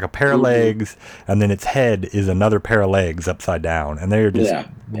 Looks like a pair of legs, and then its head is another pair of legs upside down. And they're just,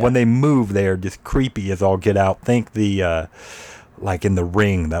 when they move, they are just creepy as all get out. Think the, like in The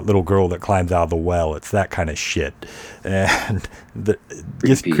Ring, that little girl that climbs out of the well. It's that kind of shit. And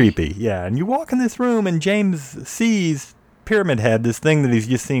just creepy. Yeah. And you walk in this room, and James sees Pyramid Head, this thing that he's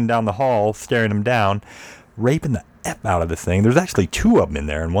just seen down the hall, staring him down, raping the F out of this thing. There's actually 2 of them in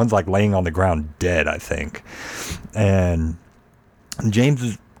there, and one's like laying on the ground dead, I think. And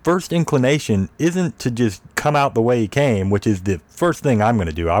James's first inclination isn't to just come out the way he came, which is the first thing I'm going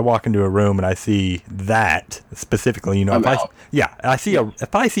to do. I walk into a room and I see that specifically,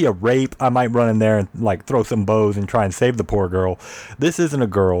 if I see a rape, I might run in there and like throw some bows and try and save the poor girl. This isn't a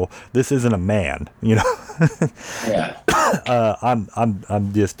girl. This isn't a man, Yeah.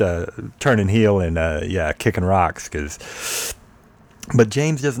 I'm just turning heel and kicking rocks but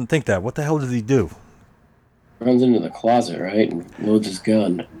James doesn't think that. What the hell does he do? Runs into the closet, right, and loads his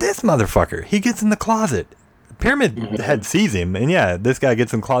gun. This motherfucker, he gets in the closet, Pyramid Head sees him, and yeah, this guy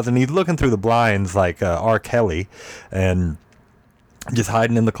gets in the closet, and he's looking through the blinds like R. Kelly, and just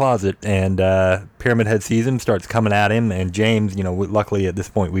hiding in the closet. And Pyramid Head sees him, starts coming at him, and James, luckily at this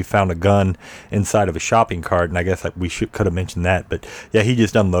point we found a gun inside of a shopping cart, and I guess we could have mentioned that, but yeah, he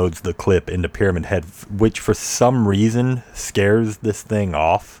just unloads the clip into Pyramid Head, which for some reason scares this thing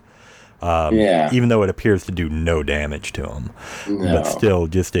off. Even though it appears to do no damage to him, but still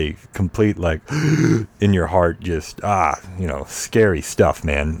just a complete, like, in your heart, just, scary stuff,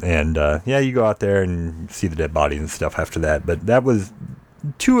 man. And, you go out there and see the dead bodies and stuff after that, but that was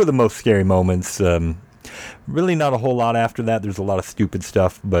two of the most scary moments. Really not a whole lot after that. There's a lot of stupid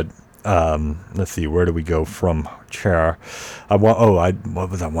stuff, but, let's see, where do we go from here? What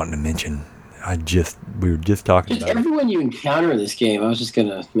was I wanting to mention? We were just talking about everyone you encounter in this game. I was just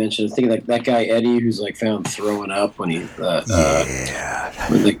gonna mention. I think like that guy Eddie, who's like found throwing up when with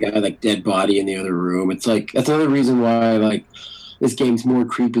the guy like dead body in the other room. It's like that's another reason why like this game's more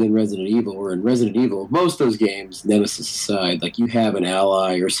creepy than Resident Evil. Or in Resident Evil, most of those games, Nemesis aside, like you have an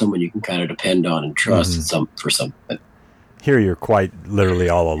ally or someone you can kind of depend on and trust for something. Here you're quite literally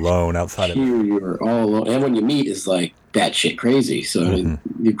all alone outside of. Here you're all alone, and when you meet is like batshit crazy. So I mean,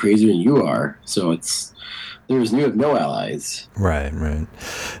 you're crazier than you are. So you have no allies. Right,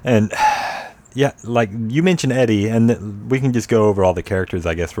 and yeah, like you mentioned Eddie, and we can just go over all the characters,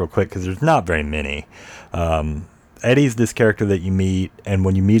 I guess, real quick because there's not very many. Eddie's this character that you meet, and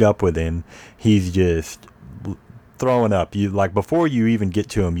when you meet up with him, he's just throwing up. You like before you even get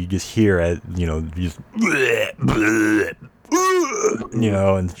to him, you just hear just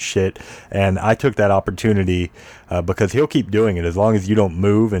and shit. And I took that opportunity because he'll keep doing it as long as you don't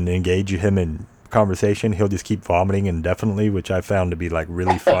move and engage him in conversation. He'll just keep vomiting indefinitely, which I found to be like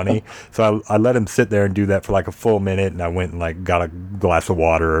really funny. So I let him sit there and do that for like a full minute, and I went and like got a glass of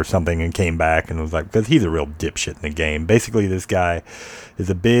water or something and came back and was like, because he's a real dipshit in the game. Basically, this guy is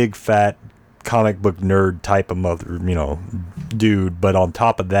a big fat comic book nerd type of dude, but on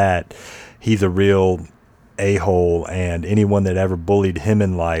top of that, he's a real a-hole, and anyone that ever bullied him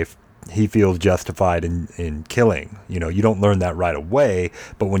in life, he feels justified in killing. You don't learn that right away,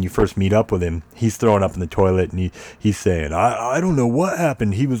 but when you first meet up with him, he's throwing up in the toilet, and he's saying, I don't know what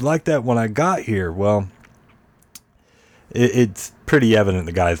happened. He was like that when I got here. Well, it's pretty evident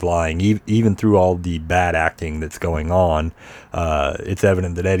the guy's lying, even through all the bad acting that's going on. It's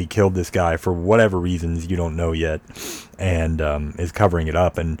evident that Eddie killed this guy for whatever reasons you don't know yet, and is covering it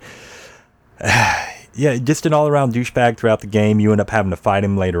up. And yeah, just an all-around douchebag throughout the game. You end up having to fight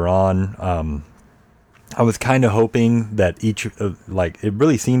him later on. I was kind of hoping that it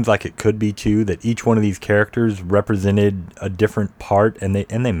really seems like it could be too, that each one of these characters represented a different part, and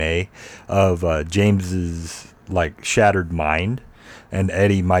they may, of James's like shattered mind, and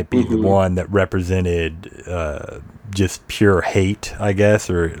Eddie might be the one that represented just pure hate, I guess,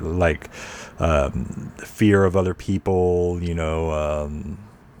 or like fear of other people,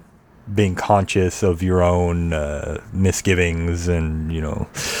 being conscious of your own misgivings, and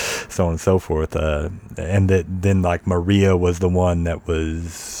so on and so forth, and then like Maria was the one that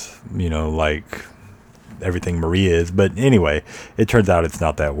was like everything Maria is. But anyway, it turns out it's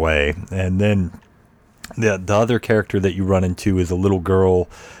not that way. And then the other character that you run into is a little girl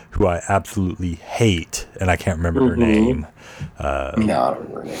who I absolutely hate, and I can't remember her name. No, I don't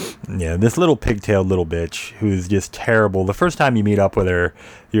remember her name. Yeah, this little pigtailed little bitch who's just terrible. The first time you meet up with her,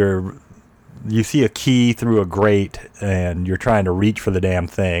 you see a key through a grate, and you're trying to reach for the damn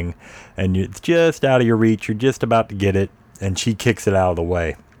thing, and it's just out of your reach. You're just about to get it, and she kicks it out of the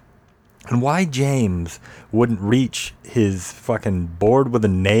way. And why James wouldn't reach his fucking board with a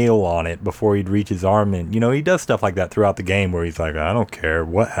nail on it before he'd reach his arm in. He does stuff like that throughout the game where he's like, I don't care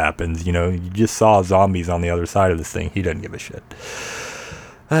what happens. You just saw zombies on the other side of this thing. He doesn't give a shit.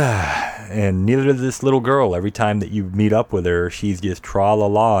 And neither does this little girl. Every time that you meet up with her, she's just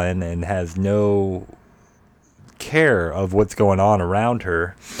tra-la-la-ing and has no care of what's going on around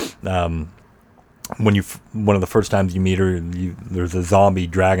her. One of the first times you meet her, there's a zombie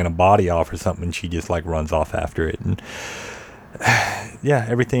dragging a body off or something, and she just like runs off after it. And yeah,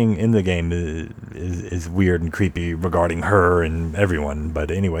 everything in the game is weird and creepy regarding her and everyone.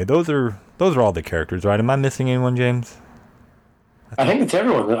 But anyway, those are all the characters, right? Am I missing anyone, James? I think it's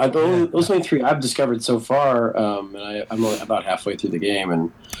everyone. Those only three I've discovered so far, and I'm only about halfway through the game,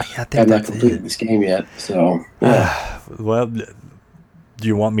 and I have not completed this game yet. So, yeah. Well, do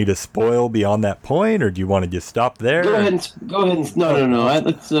you want me to spoil beyond that point, or do you want to just stop there? Go ahead and no.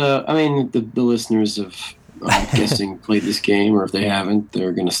 Let's. I mean, the listeners have I'm guessing, played this game, or if they haven't,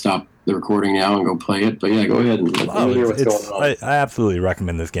 they're going to stop the recording now and go play it. But yeah, go ahead and let me hear what's going on. I absolutely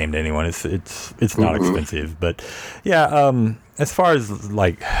recommend this game to anyone. It's not expensive, but yeah. As far as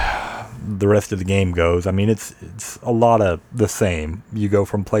like the rest of the game goes, I mean, it's a lot of the same. You go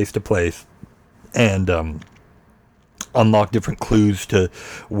from place to place, and unlock different clues to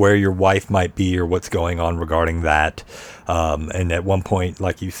where your wife might be or what's going on regarding that. And at one point,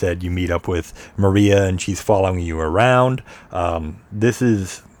 like you said, you meet up with Maria and she's following you around.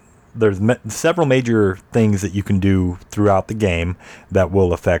 There's several major things that you can do throughout the game that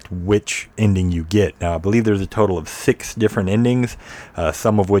will affect which ending you get. Now, I believe there's a total of 6 different endings,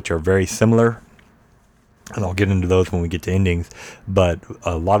 some of which are very similar. And I'll get into those when we get to endings. But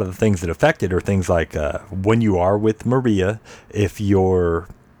a lot of the things that affect it are things like when you are with Maria, if you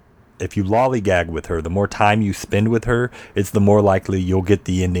lollygag with her, the more time you spend with her, it's the more likely you'll get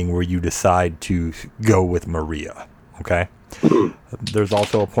the ending where you decide to go with Maria. Okay? There's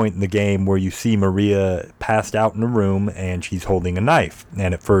also a point in the game where you see Maria passed out in a room and she's holding a knife.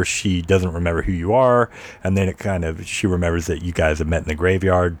 And at first she doesn't remember who you are. And then she remembers that you guys have met in the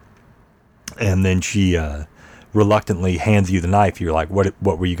graveyard. And then she reluctantly hands you the knife. You're like, what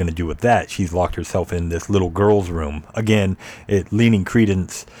were you going to do with that? She's locked herself in this little girl's room. Again, leaning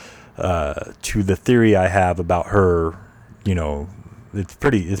credence to the theory I have about her, it's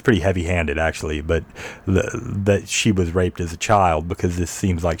pretty heavy-handed actually, but that she was raped as a child, because this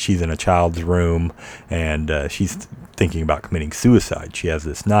seems like she's in a child's room and she's thinking about committing suicide. She has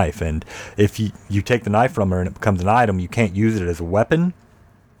this knife, and if you take the knife from her and it becomes an item, you can't use it as a weapon.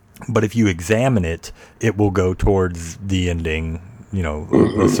 But if you examine it, it will go towards the ending,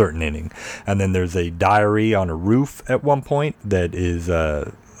 a certain ending. And then there's a diary on a roof at one point that is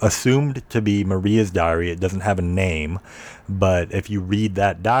assumed to be Maria's diary. It doesn't have a name, but if you read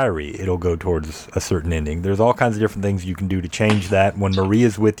that diary, it'll go towards a certain ending. There's all kinds of different things you can do to change that. When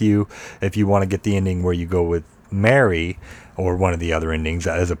Maria's with you, if you want to get the ending where you go with Mary, or one of the other endings,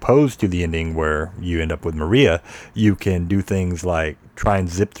 as opposed to the ending where you end up with Maria, you can do things like try and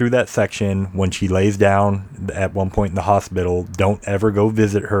zip through that section. When she lays down at one point in the hospital, don't ever go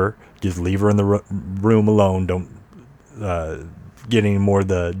visit her. Just leave her in the room alone. Don't get any more of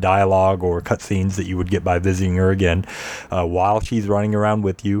the dialogue or cutscenes that you would get by visiting her again. While she's running around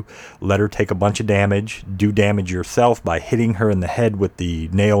with you, let her take a bunch of damage. Do damage yourself by hitting her in the head with the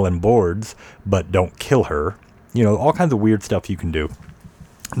nail and boards, but don't kill her. All kinds of weird stuff you can do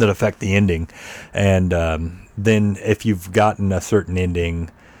that affect the ending. And then if you've gotten a certain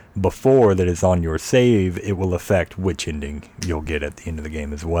ending before that is on your save, it will affect which ending you'll get at the end of the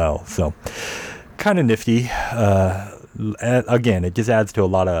game as well. So kind of nifty. Again, it just adds to a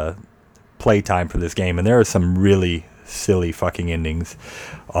lot of playtime for this game. And there are some really silly fucking endings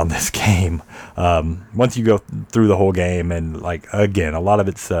on this game. Once you go through the whole game, and again, a lot of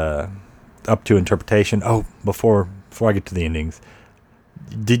it's up to interpretation. Oh, before I get to the endings,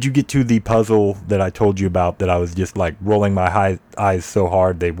 did you get to the puzzle that I told you about, that I was just rolling my eyes so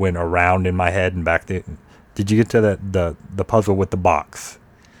hard they went around in my head and back there? Did you get to the puzzle with the box?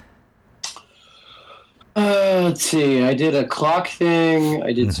 Let's see. I did a clock thing.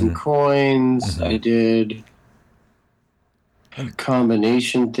 I did some coins. I did a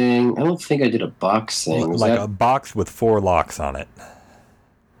combination thing. I don't think I did a box thing. A box with 4 locks on it.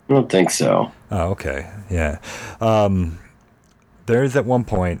 I don't think so. Oh, okay. Yeah. There's at one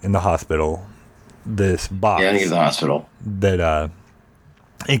point in the hospital this box. Yeah, I think it's the hospital. That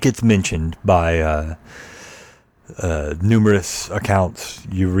it gets mentioned by numerous accounts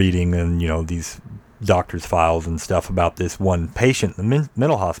you're reading, and these doctor's files and stuff about this one patient in the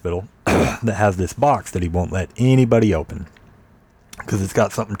mental hospital that has this box that he won't let anybody open because it's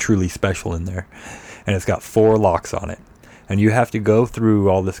got something truly special in there, and it's got 4 locks on it. And you have to go through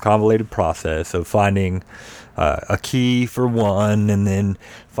all this convoluted process of finding a key for one, and then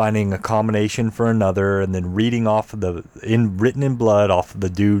finding a combination for another, and then reading off of written in blood off of the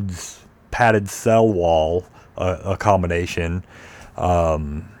dude's padded cell wall a combination.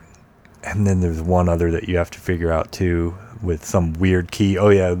 And then there's one other that you have to figure out too, with some weird key. Oh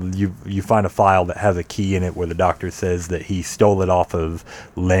yeah, you find a file that has a key in it where the doctor says that he stole it off of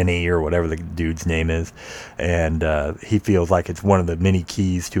Lenny or whatever the dude's name is, and he feels like it's one of the many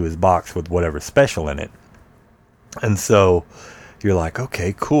keys to his box with whatever's special in it. And so you're like,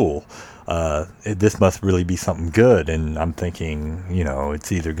 okay, cool. This must really be something good. And I'm thinking,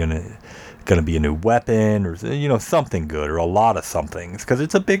 it's either gonna be a new weapon, or something good, or a lot of somethings, because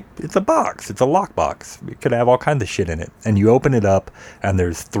it's a box, it's a lockbox. It could have all kinds of shit in it. And you open it up, and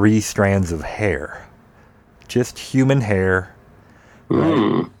there's 3 strands of hair, just human hair,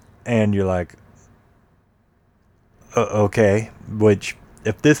 right? And you're like, Okay, which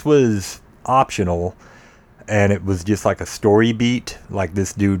if this was optional and it was just like a story beat, like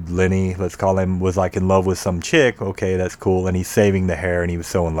this dude Lenny, let's call him, was like in love with some chick, okay, that's cool, and he's saving the hair and he was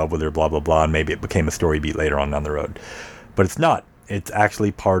so in love with her, blah blah blah, and maybe it became a story beat later on down the road. But it's not. It's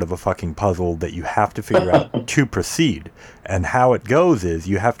actually part of a fucking puzzle that you have to figure out to proceed. And how it goes is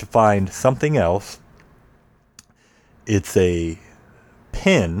you have to find something else. It's a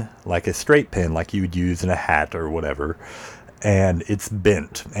pin, like a straight pin, like you would use in a hat or whatever, and it's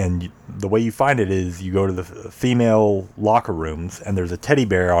bent. And the way you find it is you go to the female locker rooms, and there's a teddy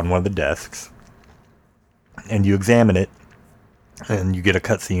bear on one of the desks, and you examine it, and you get a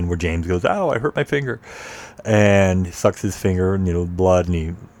cutscene where James goes, "Oh, I hurt my finger," and he sucks his finger, and blood, and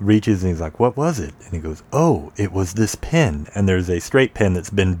he reaches and he's like, "What was it?" And he goes, "Oh, it was this pin." And there's a straight pin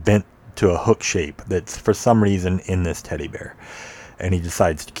that's been bent to a hook shape that's for some reason in this teddy bear, and he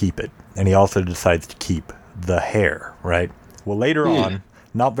decides to keep it. And he also decides to keep the hair, right? Well, later on,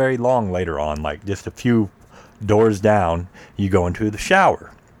 not very long later on, like just a few doors down, you go into the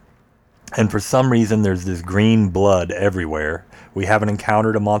shower, and for some reason there's this green blood everywhere. We haven't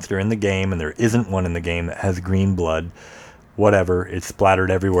encountered a monster in the game, and there isn't one in the game that has green blood. Whatever, it's splattered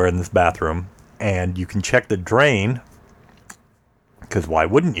everywhere in this bathroom. And you can check the drain, because why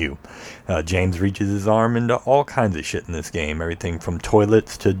wouldn't you? James reaches his arm into all kinds of shit in this game. Everything from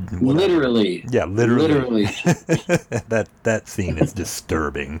toilets to... whatever. Literally. Yeah, literally. That scene is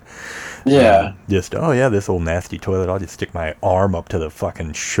disturbing. Yeah. Just, oh yeah, this old nasty toilet. I'll just stick my arm up to the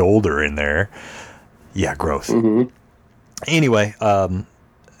fucking shoulder in there. Yeah, gross. Mm-hmm. Anyway,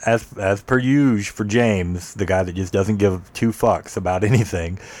 as per usual for James, the guy that just doesn't give two fucks about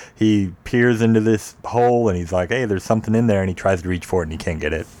anything, he peers into this hole and he's like, hey, there's something in there, and he tries to reach for it and he can't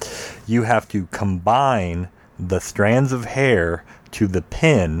get it. You have to combine the strands of hair to the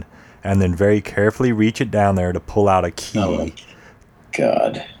pin and then very carefully reach it down there to pull out a key. Oh my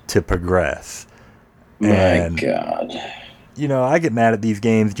God. To progress. My God. I get mad at these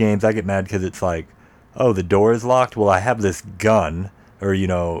games, James. I get mad because it's like, oh, the door is locked? Well, I have this gun. Or,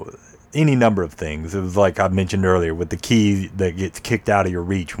 any number of things. It was like I mentioned earlier with the key that gets kicked out of your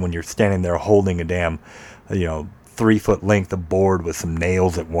reach when you're standing there holding a damn, 3-foot length of board with some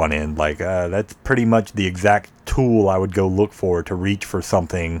nails at one end. Like, that's pretty much the exact tool I would go look for to reach for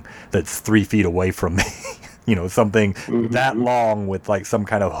something that's 3 feet away from me. Something that long with like some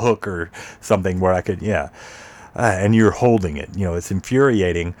kind of hook or something where I could, and you're holding it. It's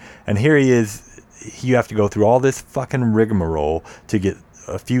infuriating. And here he is. You have to go through all this fucking rigmarole to get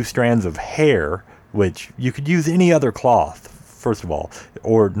a few strands of hair, which you could use any other cloth, first of all,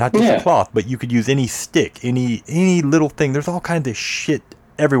 or not just a cloth, but you could use any stick, any little thing. There's all kinds of shit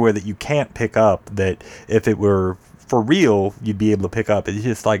everywhere that you can't pick up that if it were for real, you'd be able to pick up. It's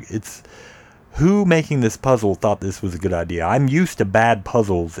just like, who making this puzzle thought this was a good idea? I'm used to bad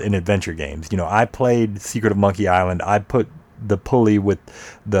puzzles in adventure games. I played Secret of Monkey Island. I put the pulley with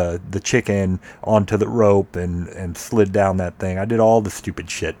the chicken onto the rope and slid down that thing. I did all the stupid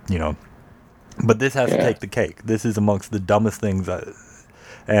shit, But this has to take the cake. This is amongst the dumbest things.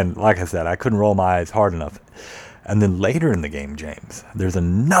 And like I said, I couldn't roll my eyes hard enough. And then later in the game, James, there's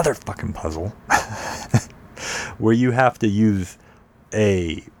another fucking puzzle where you have to use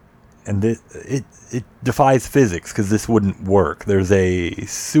it defies physics because this wouldn't work. There's a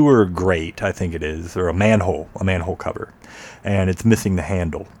sewer grate, I think it is, or a manhole cover, and it's missing the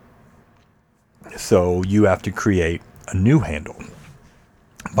handle. So you have to create a new handle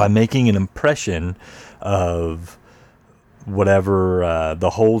by making an impression of whatever the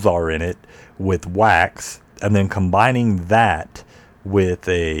holes are in it with wax, and then combining that with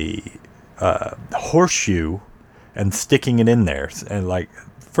a horseshoe and sticking it in there. And like,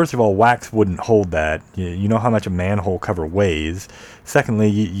 first of all, wax wouldn't hold that. You know how much a manhole cover weighs. Secondly,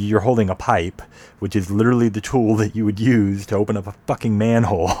 you're holding a pipe, which is literally the tool that you would use to open up a fucking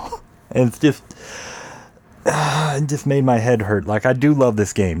manhole. And it's just... it just made my head hurt. Like, I do love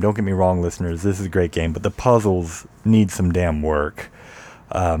this game. Don't get me wrong, listeners. This is a great game. But the puzzles need some damn work.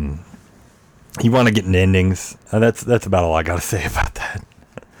 You want to get into endings. That's about all I got to say about that.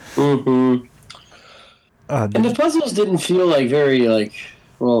 Mm-hmm. And the puzzles didn't feel like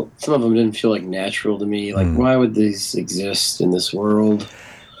some of them didn't feel like natural to me. Like, why would these exist in this world?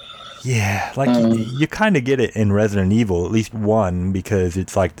 Yeah, like you kind of get it in Resident Evil, at least one, because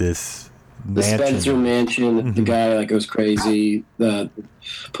it's like this mansion. The Spencer mansion, the guy like goes crazy. The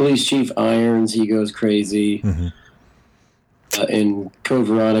police chief Irons, he goes crazy. In Code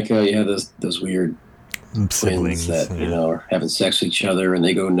Veronica, you have those weird siblings that are having sex with each other and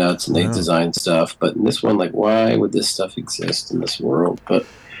they go nuts and they design stuff. But in this one, like, why would this stuff exist in this world? But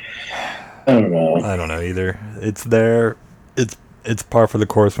don't know. I don't know either. It's there. It's par for the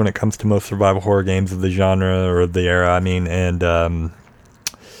course when it comes to most survival horror games of the genre or the era. I mean, and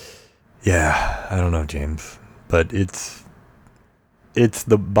yeah, I don't know, James, but it's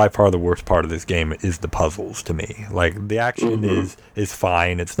the by far the worst part of this game is the puzzles to me. Like the action is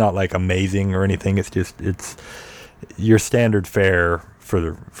fine. It's not like amazing or anything. It's just it's your standard fare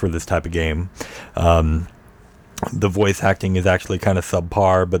for this type of game. The voice acting is actually kind of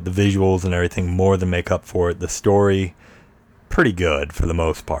subpar, but the visuals and everything more than make up for it. The story, pretty good for the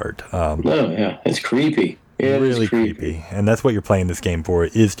most part. Yeah, it's creepy. Yeah, really creepy. And that's what you're playing this game for,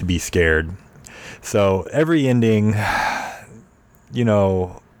 is to be scared. So every ending, you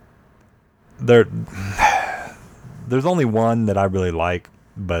know, there's only one that I really like,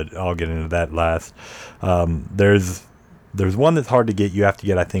 but I'll get into that last. There's one that's hard to get. You have to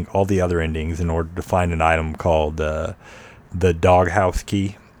get, I think, all the other endings in order to find an item called the Doghouse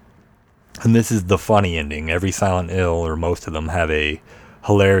Key. And this is the funny ending. Every Silent Hill, or most of them, have a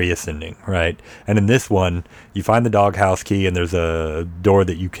hilarious ending, right? And in this one, you find the Doghouse Key, and there's a door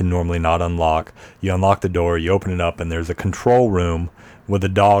that you can normally not unlock. You unlock the door, you open it up, and there's a control room with a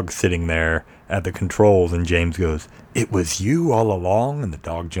dog sitting there at the controls, and James goes, "It was you all along?" And the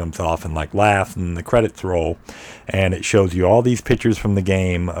dog jumps off and like laughs, and the credits roll, and it shows you all these pictures from the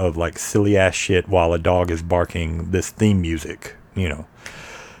game of like silly ass shit while a dog is barking this theme music, you know.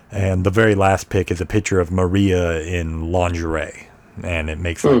 And the very last pic is a picture of Maria in lingerie, and it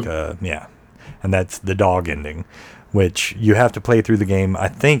makes like a, yeah, and that's the dog ending, which you have to play through the game, I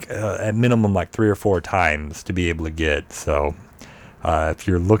think, at minimum like 3 or 4 times to be able to get. So if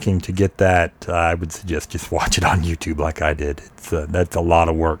you're looking to get that, I would suggest just watch it on YouTube like I did. That's a lot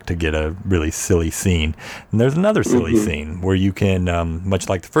of work to get a really silly scene. And there's another silly scene where you can, much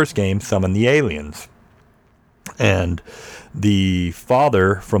like the first game, summon the aliens. And the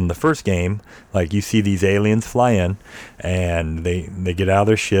father from the first game, like you see these aliens fly in, and they get out of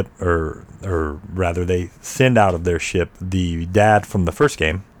their ship, or rather they send out of their ship the dad from the first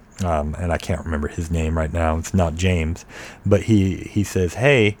game. And I can't remember his name right now. It's not James, but he says,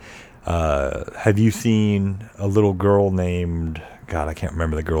 "Hey, have you seen a little girl named," God, I can't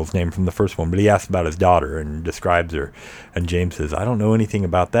remember the girl's name from the first one, but he asks about his daughter and describes her. And James says, "I don't know anything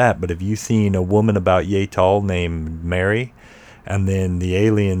about that, but have you seen a woman about yay tall named Mary?" And then the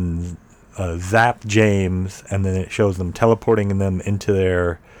aliens zap James, and then it shows them teleporting them into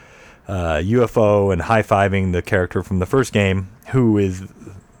their UFO and high-fiving the character from the first game, who is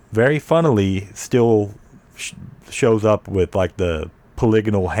very funnily still shows up with like the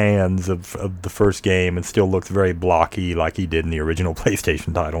polygonal hands of the first game, and still looks very blocky like he did in the original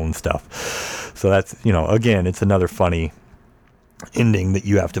PlayStation title and stuff. So that's, you know, again, it's another funny ending that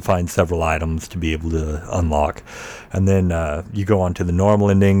you have to find several items to be able to unlock. And then you go on to the normal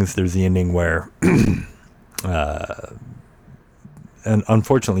endings. There's the ending where and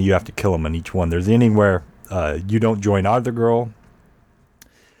unfortunately you have to kill them in each one. There's the ending where you don't join either girl,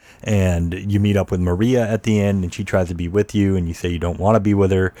 and you meet up with Maria at the end, and she tries to be with you, and you say you don't want to be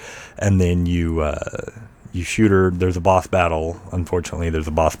with her, and then you shoot her. There's a boss battle. Unfortunately, there's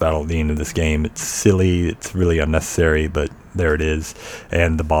a boss battle at the end of this game. It's silly. It's really unnecessary, but there it is.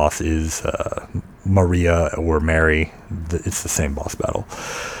 And the boss is Maria or Mary. It's the same boss battle.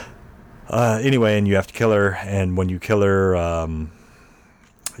 Anyway, and you have to kill her, and when you kill her,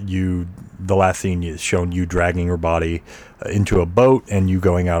 the last scene is shown you dragging her body into a boat, and you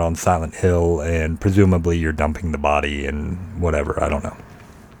going out on Silent Hill, and presumably you're dumping the body and whatever, I don't know.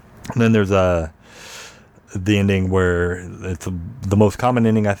 And then there's the ending where it's the most common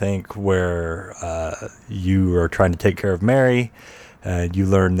ending, I think, where you are trying to take care of Mary, and you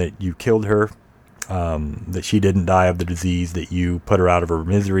learn that you killed her, that she didn't die of the disease, that you put her out of her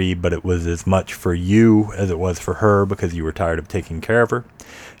misery, but it was as much for you as it was for her, because you were tired of taking care of her.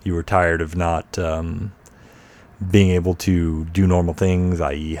 You were tired of not being able to do normal things,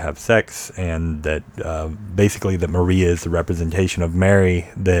 i.e. have sex, and that basically that Maria is the representation of Mary,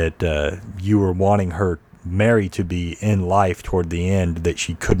 that you were wanting her, Mary, to be in life toward the end, that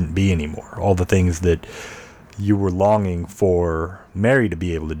she couldn't be anymore. All the things that you were longing for Mary to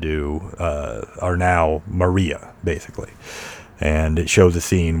be able to do are now Maria, basically. And it shows a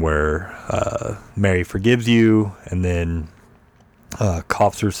scene where Mary forgives you, and then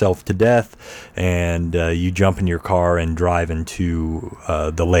coughs herself to death, and you jump in your car and drive into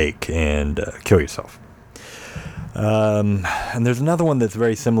the lake and kill yourself. And there's another one that's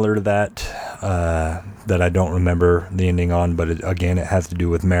very similar to that that I don't remember the ending on, but again, it has to do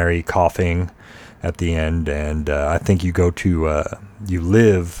with Mary coughing at the end, and I think you go to you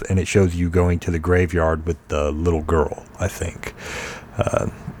live, and it shows you going to the graveyard with the little girl, I think.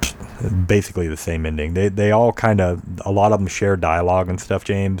 basically the same ending. They all kind of, a lot of them share dialogue and stuff,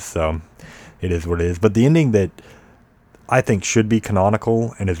 James, so it is what it is. But the ending that I think should be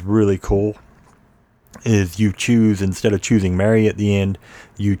canonical and is really cool is you choose, instead of choosing Mary at the end,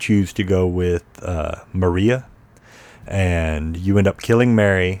 you choose to go with Maria, and you end up killing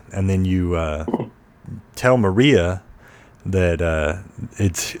Mary, and then you tell Maria that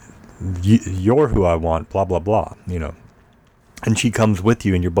you're who I want, blah, blah, blah, you know. And she comes with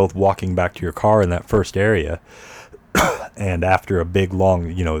you, and you're both walking back to your car in that first area. And after a big, long,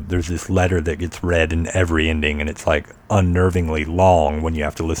 you know, there's this letter that gets read in every ending, and it's like unnervingly long when you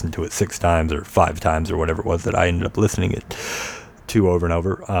have to listen to it 6 times or 5 times or whatever it was that I ended up listening it to over and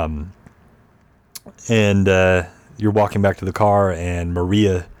over. And you're walking back to the car, and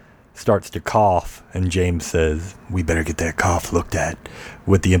Maria starts to cough, and James says, "We better get that cough looked at,"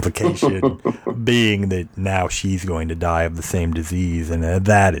 with the implication being that now she's going to die of the same disease. And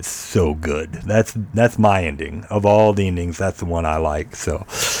that is so good. That's my ending. Of all the endings, that's the one I like. So,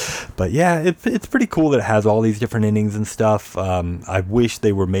 but yeah, it's pretty cool that it has all these different endings and stuff. I wish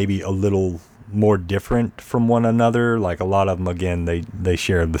they were maybe a little more different from one another. Like a lot of them, again, they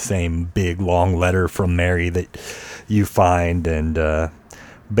share the same big long letter from Mary that you find, and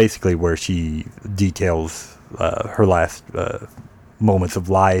basically where she details her last moments of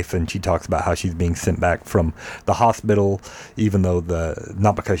life, and she talks about how she's being sent back from the hospital, even though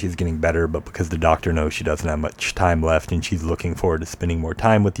not because she's getting better, but because the doctor knows she doesn't have much time left, and she's looking forward to spending more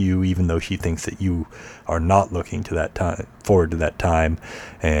time with you, even though she thinks that you are not looking to that time, forward to that time.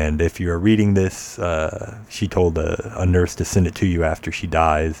 And if you're reading this, she told a nurse to send it to you after she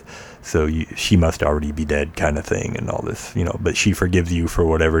dies, so she must already be dead, kind of thing, and all this, you know. But she forgives you for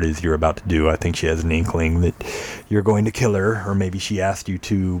whatever it is you're about to do. I think she has an inkling that you're going to kill her, or maybe she asked you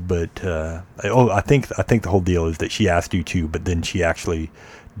to. But I think the whole deal is that she asked you to, but then she actually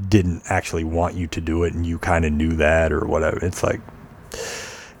didn't actually want you to do it, and you kind of knew that, or whatever. It's like,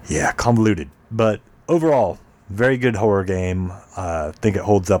 yeah, convoluted. But overall, very good horror game. I think it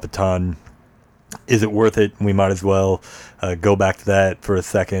holds up a ton. Is it worth it? We might as well go back to that for a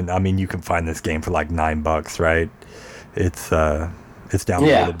second. I mean, you can find this game for like $9, right? It's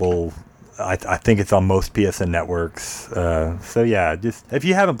downloadable. Yeah. I think it's on most PSN networks. So yeah, just if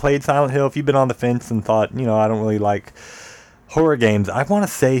you haven't played Silent Hill, if you've been on the fence and thought, you know, I don't really like horror games, I want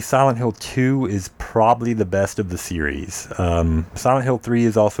to say Silent Hill 2 is probably the best of the series. Silent Hill 3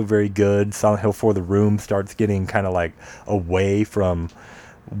 is also very good. Silent Hill 4 The Room starts getting kind of like away from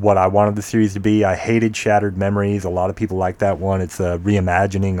what I wanted the series to be. I hated Shattered Memories. A lot of people like that one. It's a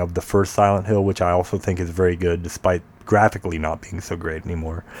reimagining of the first Silent Hill, which I also think is very good, despite graphically not being so great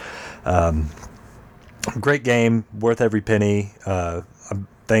anymore. Great game, worth every penny. I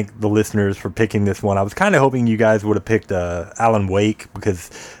thank the listeners for picking this one. I was kind of hoping you guys would have picked Alan Wake,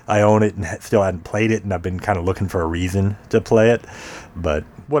 because I own it and still hadn't played it, and I've been kind of looking for a reason to play it. But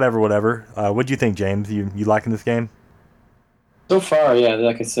whatever. What do you think, James? You liking this game? So far, yeah,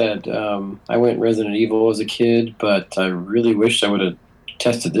 like I said, I went Resident Evil as a kid, but I really wish I would have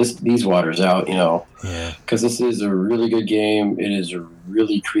tested these waters out, you know, because this is a really good game. It is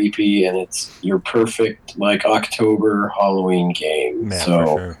really creepy, and it's your perfect like October Halloween game. Yeah, so,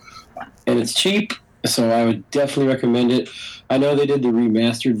 for sure. And it's cheap, so I would definitely recommend it. I know they did the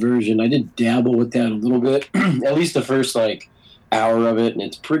remastered version. I did dabble with that a little bit, at least the first like hour of it, and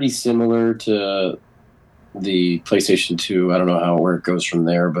it's pretty similar to the PlayStation 2. I don't know where it goes from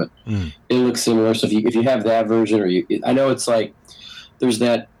there, but it looks similar. So if you have that version, or I know it's like there's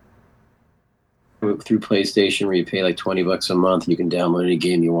that through PlayStation where you pay like $20 a month and you can download any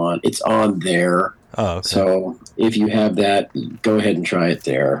game you want. It's on there. Oh, okay. So if you have that, go ahead and try it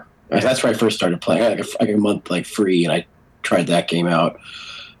there. That's where I first started playing. I had like a month like free, and I tried that game out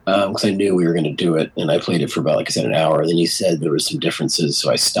because I knew we were going to do it, and I played it for about, like I said, an hour. Then you said there were some differences,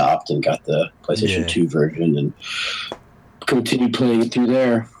 so I stopped and got the PlayStation 2 version and continued playing it through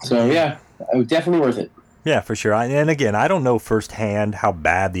there. So yeah, definitely worth it. Yeah, for sure. And again, I don't know firsthand how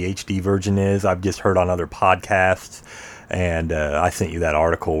bad the HD version is. I've just heard on other podcasts, and I sent you that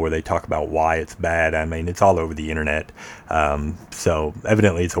article where they talk about why it's bad. I mean, it's all over the internet. So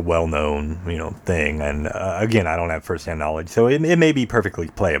evidently it's a well-known, thing. And again, I don't have firsthand knowledge, so it may be perfectly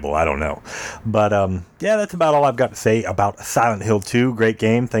playable. I don't know. But yeah, that's about all I've got to say about Silent Hill 2. Great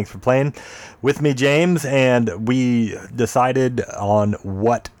game. Thanks for playing with me, James. And we decided on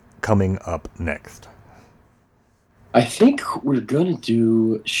what coming up next. I think we're going to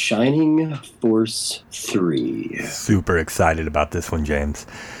do Shining Force 3. Super excited about this one, James.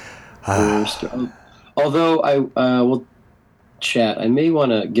 Although chat, I may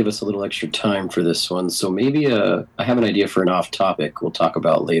want to give us a little extra time for this one. So maybe I have an idea for an off topic we'll talk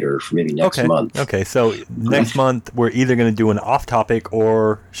about later for maybe next month. Okay, so next month we're either going to do an off topic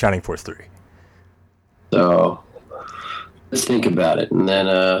or Shining Force 3. So let's think about it. And then,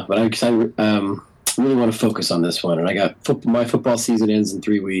 but I really want to focus on this one. And I got my football season ends in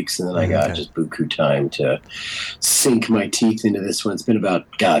 3 weeks, and then I got just buku time to sink my teeth into this one. It's been about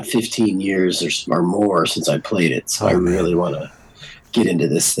 15 years or more since I played it, so I really want to get into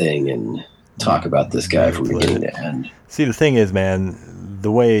this thing and talk about this guy from beginning to end. See, the thing is, man,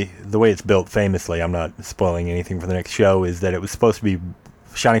 the way it's built famously, I'm not spoiling anything for the next show, is that it was supposed to be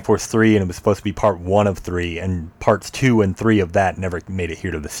Shining Force 3, and it was supposed to be part 1 of 3, and parts 2 and 3 of that never made it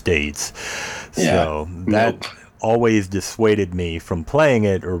here to the States. So that always dissuaded me from playing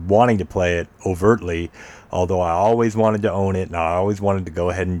it or wanting to play it overtly, although I always wanted to own it, and I always wanted to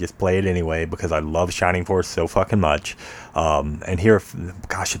go ahead and just play it anyway because I love Shining Force so fucking much. And here,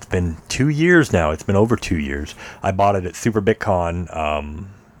 gosh, it's been 2 years now. It's been over 2 years. I bought it at Super BitCon,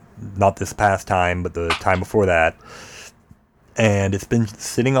 not this past time, but the time before that. And it's been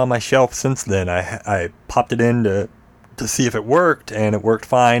sitting on my shelf since then. I popped it in to see if it worked, and it worked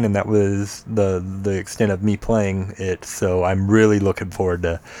fine, and that was the extent of me playing it. So I'm really looking forward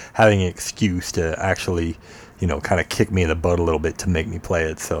to having an excuse to actually, kind of kick me in the butt a little bit to make me play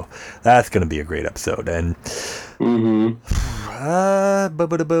it. So that's going to be a great episode. And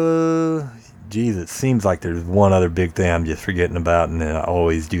geez, it seems like there's one other big thing I'm just forgetting about, and I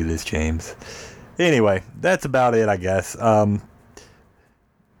always do this, James. Anyway, that's about it, I guess.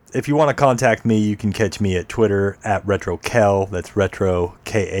 If you want to contact me, you can catch me at Twitter at RetroKhel. That's Retro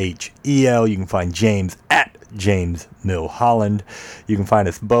KHEL. You can find James at James Milholland. You can find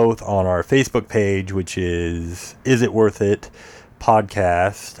us both on our Facebook page, which is It Worth It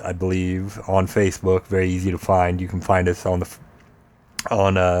Podcast, I believe, on Facebook. Very easy to find. You can find us on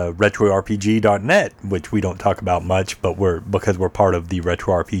RetroRPG.net, which we don't talk about much, but because we're part of the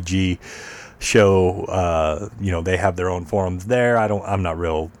RetroRPG show, they have their own forums there. I'm not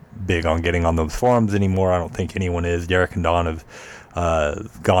real big on getting on those forums anymore. I don't think anyone is. Derek and Don have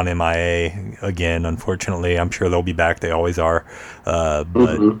gone MIA again, unfortunately. I'm sure they'll be back. They always are.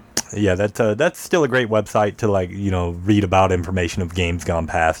 But yeah, that's still a great website to read about information of games gone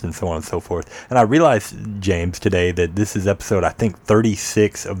past and so on and so forth. And I realized, James, today that this is episode, I think,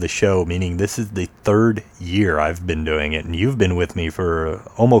 36 of the show, meaning this is the 3rd year I've been doing it, and you've been with me for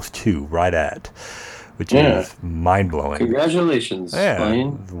almost 2, right at, which is mind-blowing. Congratulations,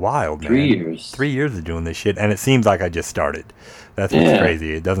 Brian. Wild, man. 3 years. 3 years of doing this shit, and it seems like I just started. That's what's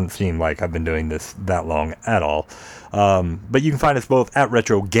crazy. It doesn't seem like I've been doing this that long at all. But you can find us both at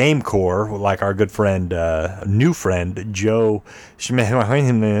Retro Game Core, like our good friend, new friend, Joe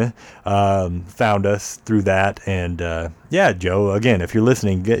Schmehn, found us through that. And Joe, again, if you're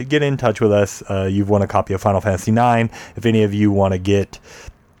listening, get in touch with us. You've won a copy of Final Fantasy IX. If any of you want to get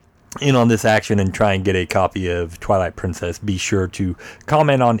in on this action and try and get a copy of Twilight Princess, be sure to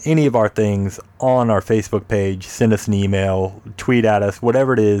comment on any of our things on our Facebook page, send us an email, tweet at us,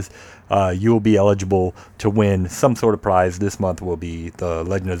 whatever it is. You will be eligible to win some sort of prize. This month will be the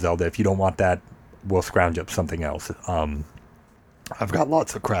Legend of Zelda. If you don't want that, we'll scrounge up something else. I've got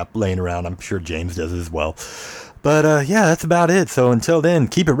lots of crap laying around. I'm sure James does as well. But that's about it. So until then,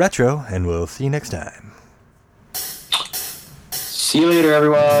 keep it retro, and we'll see you next time. See you later,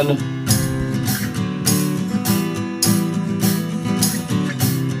 everyone.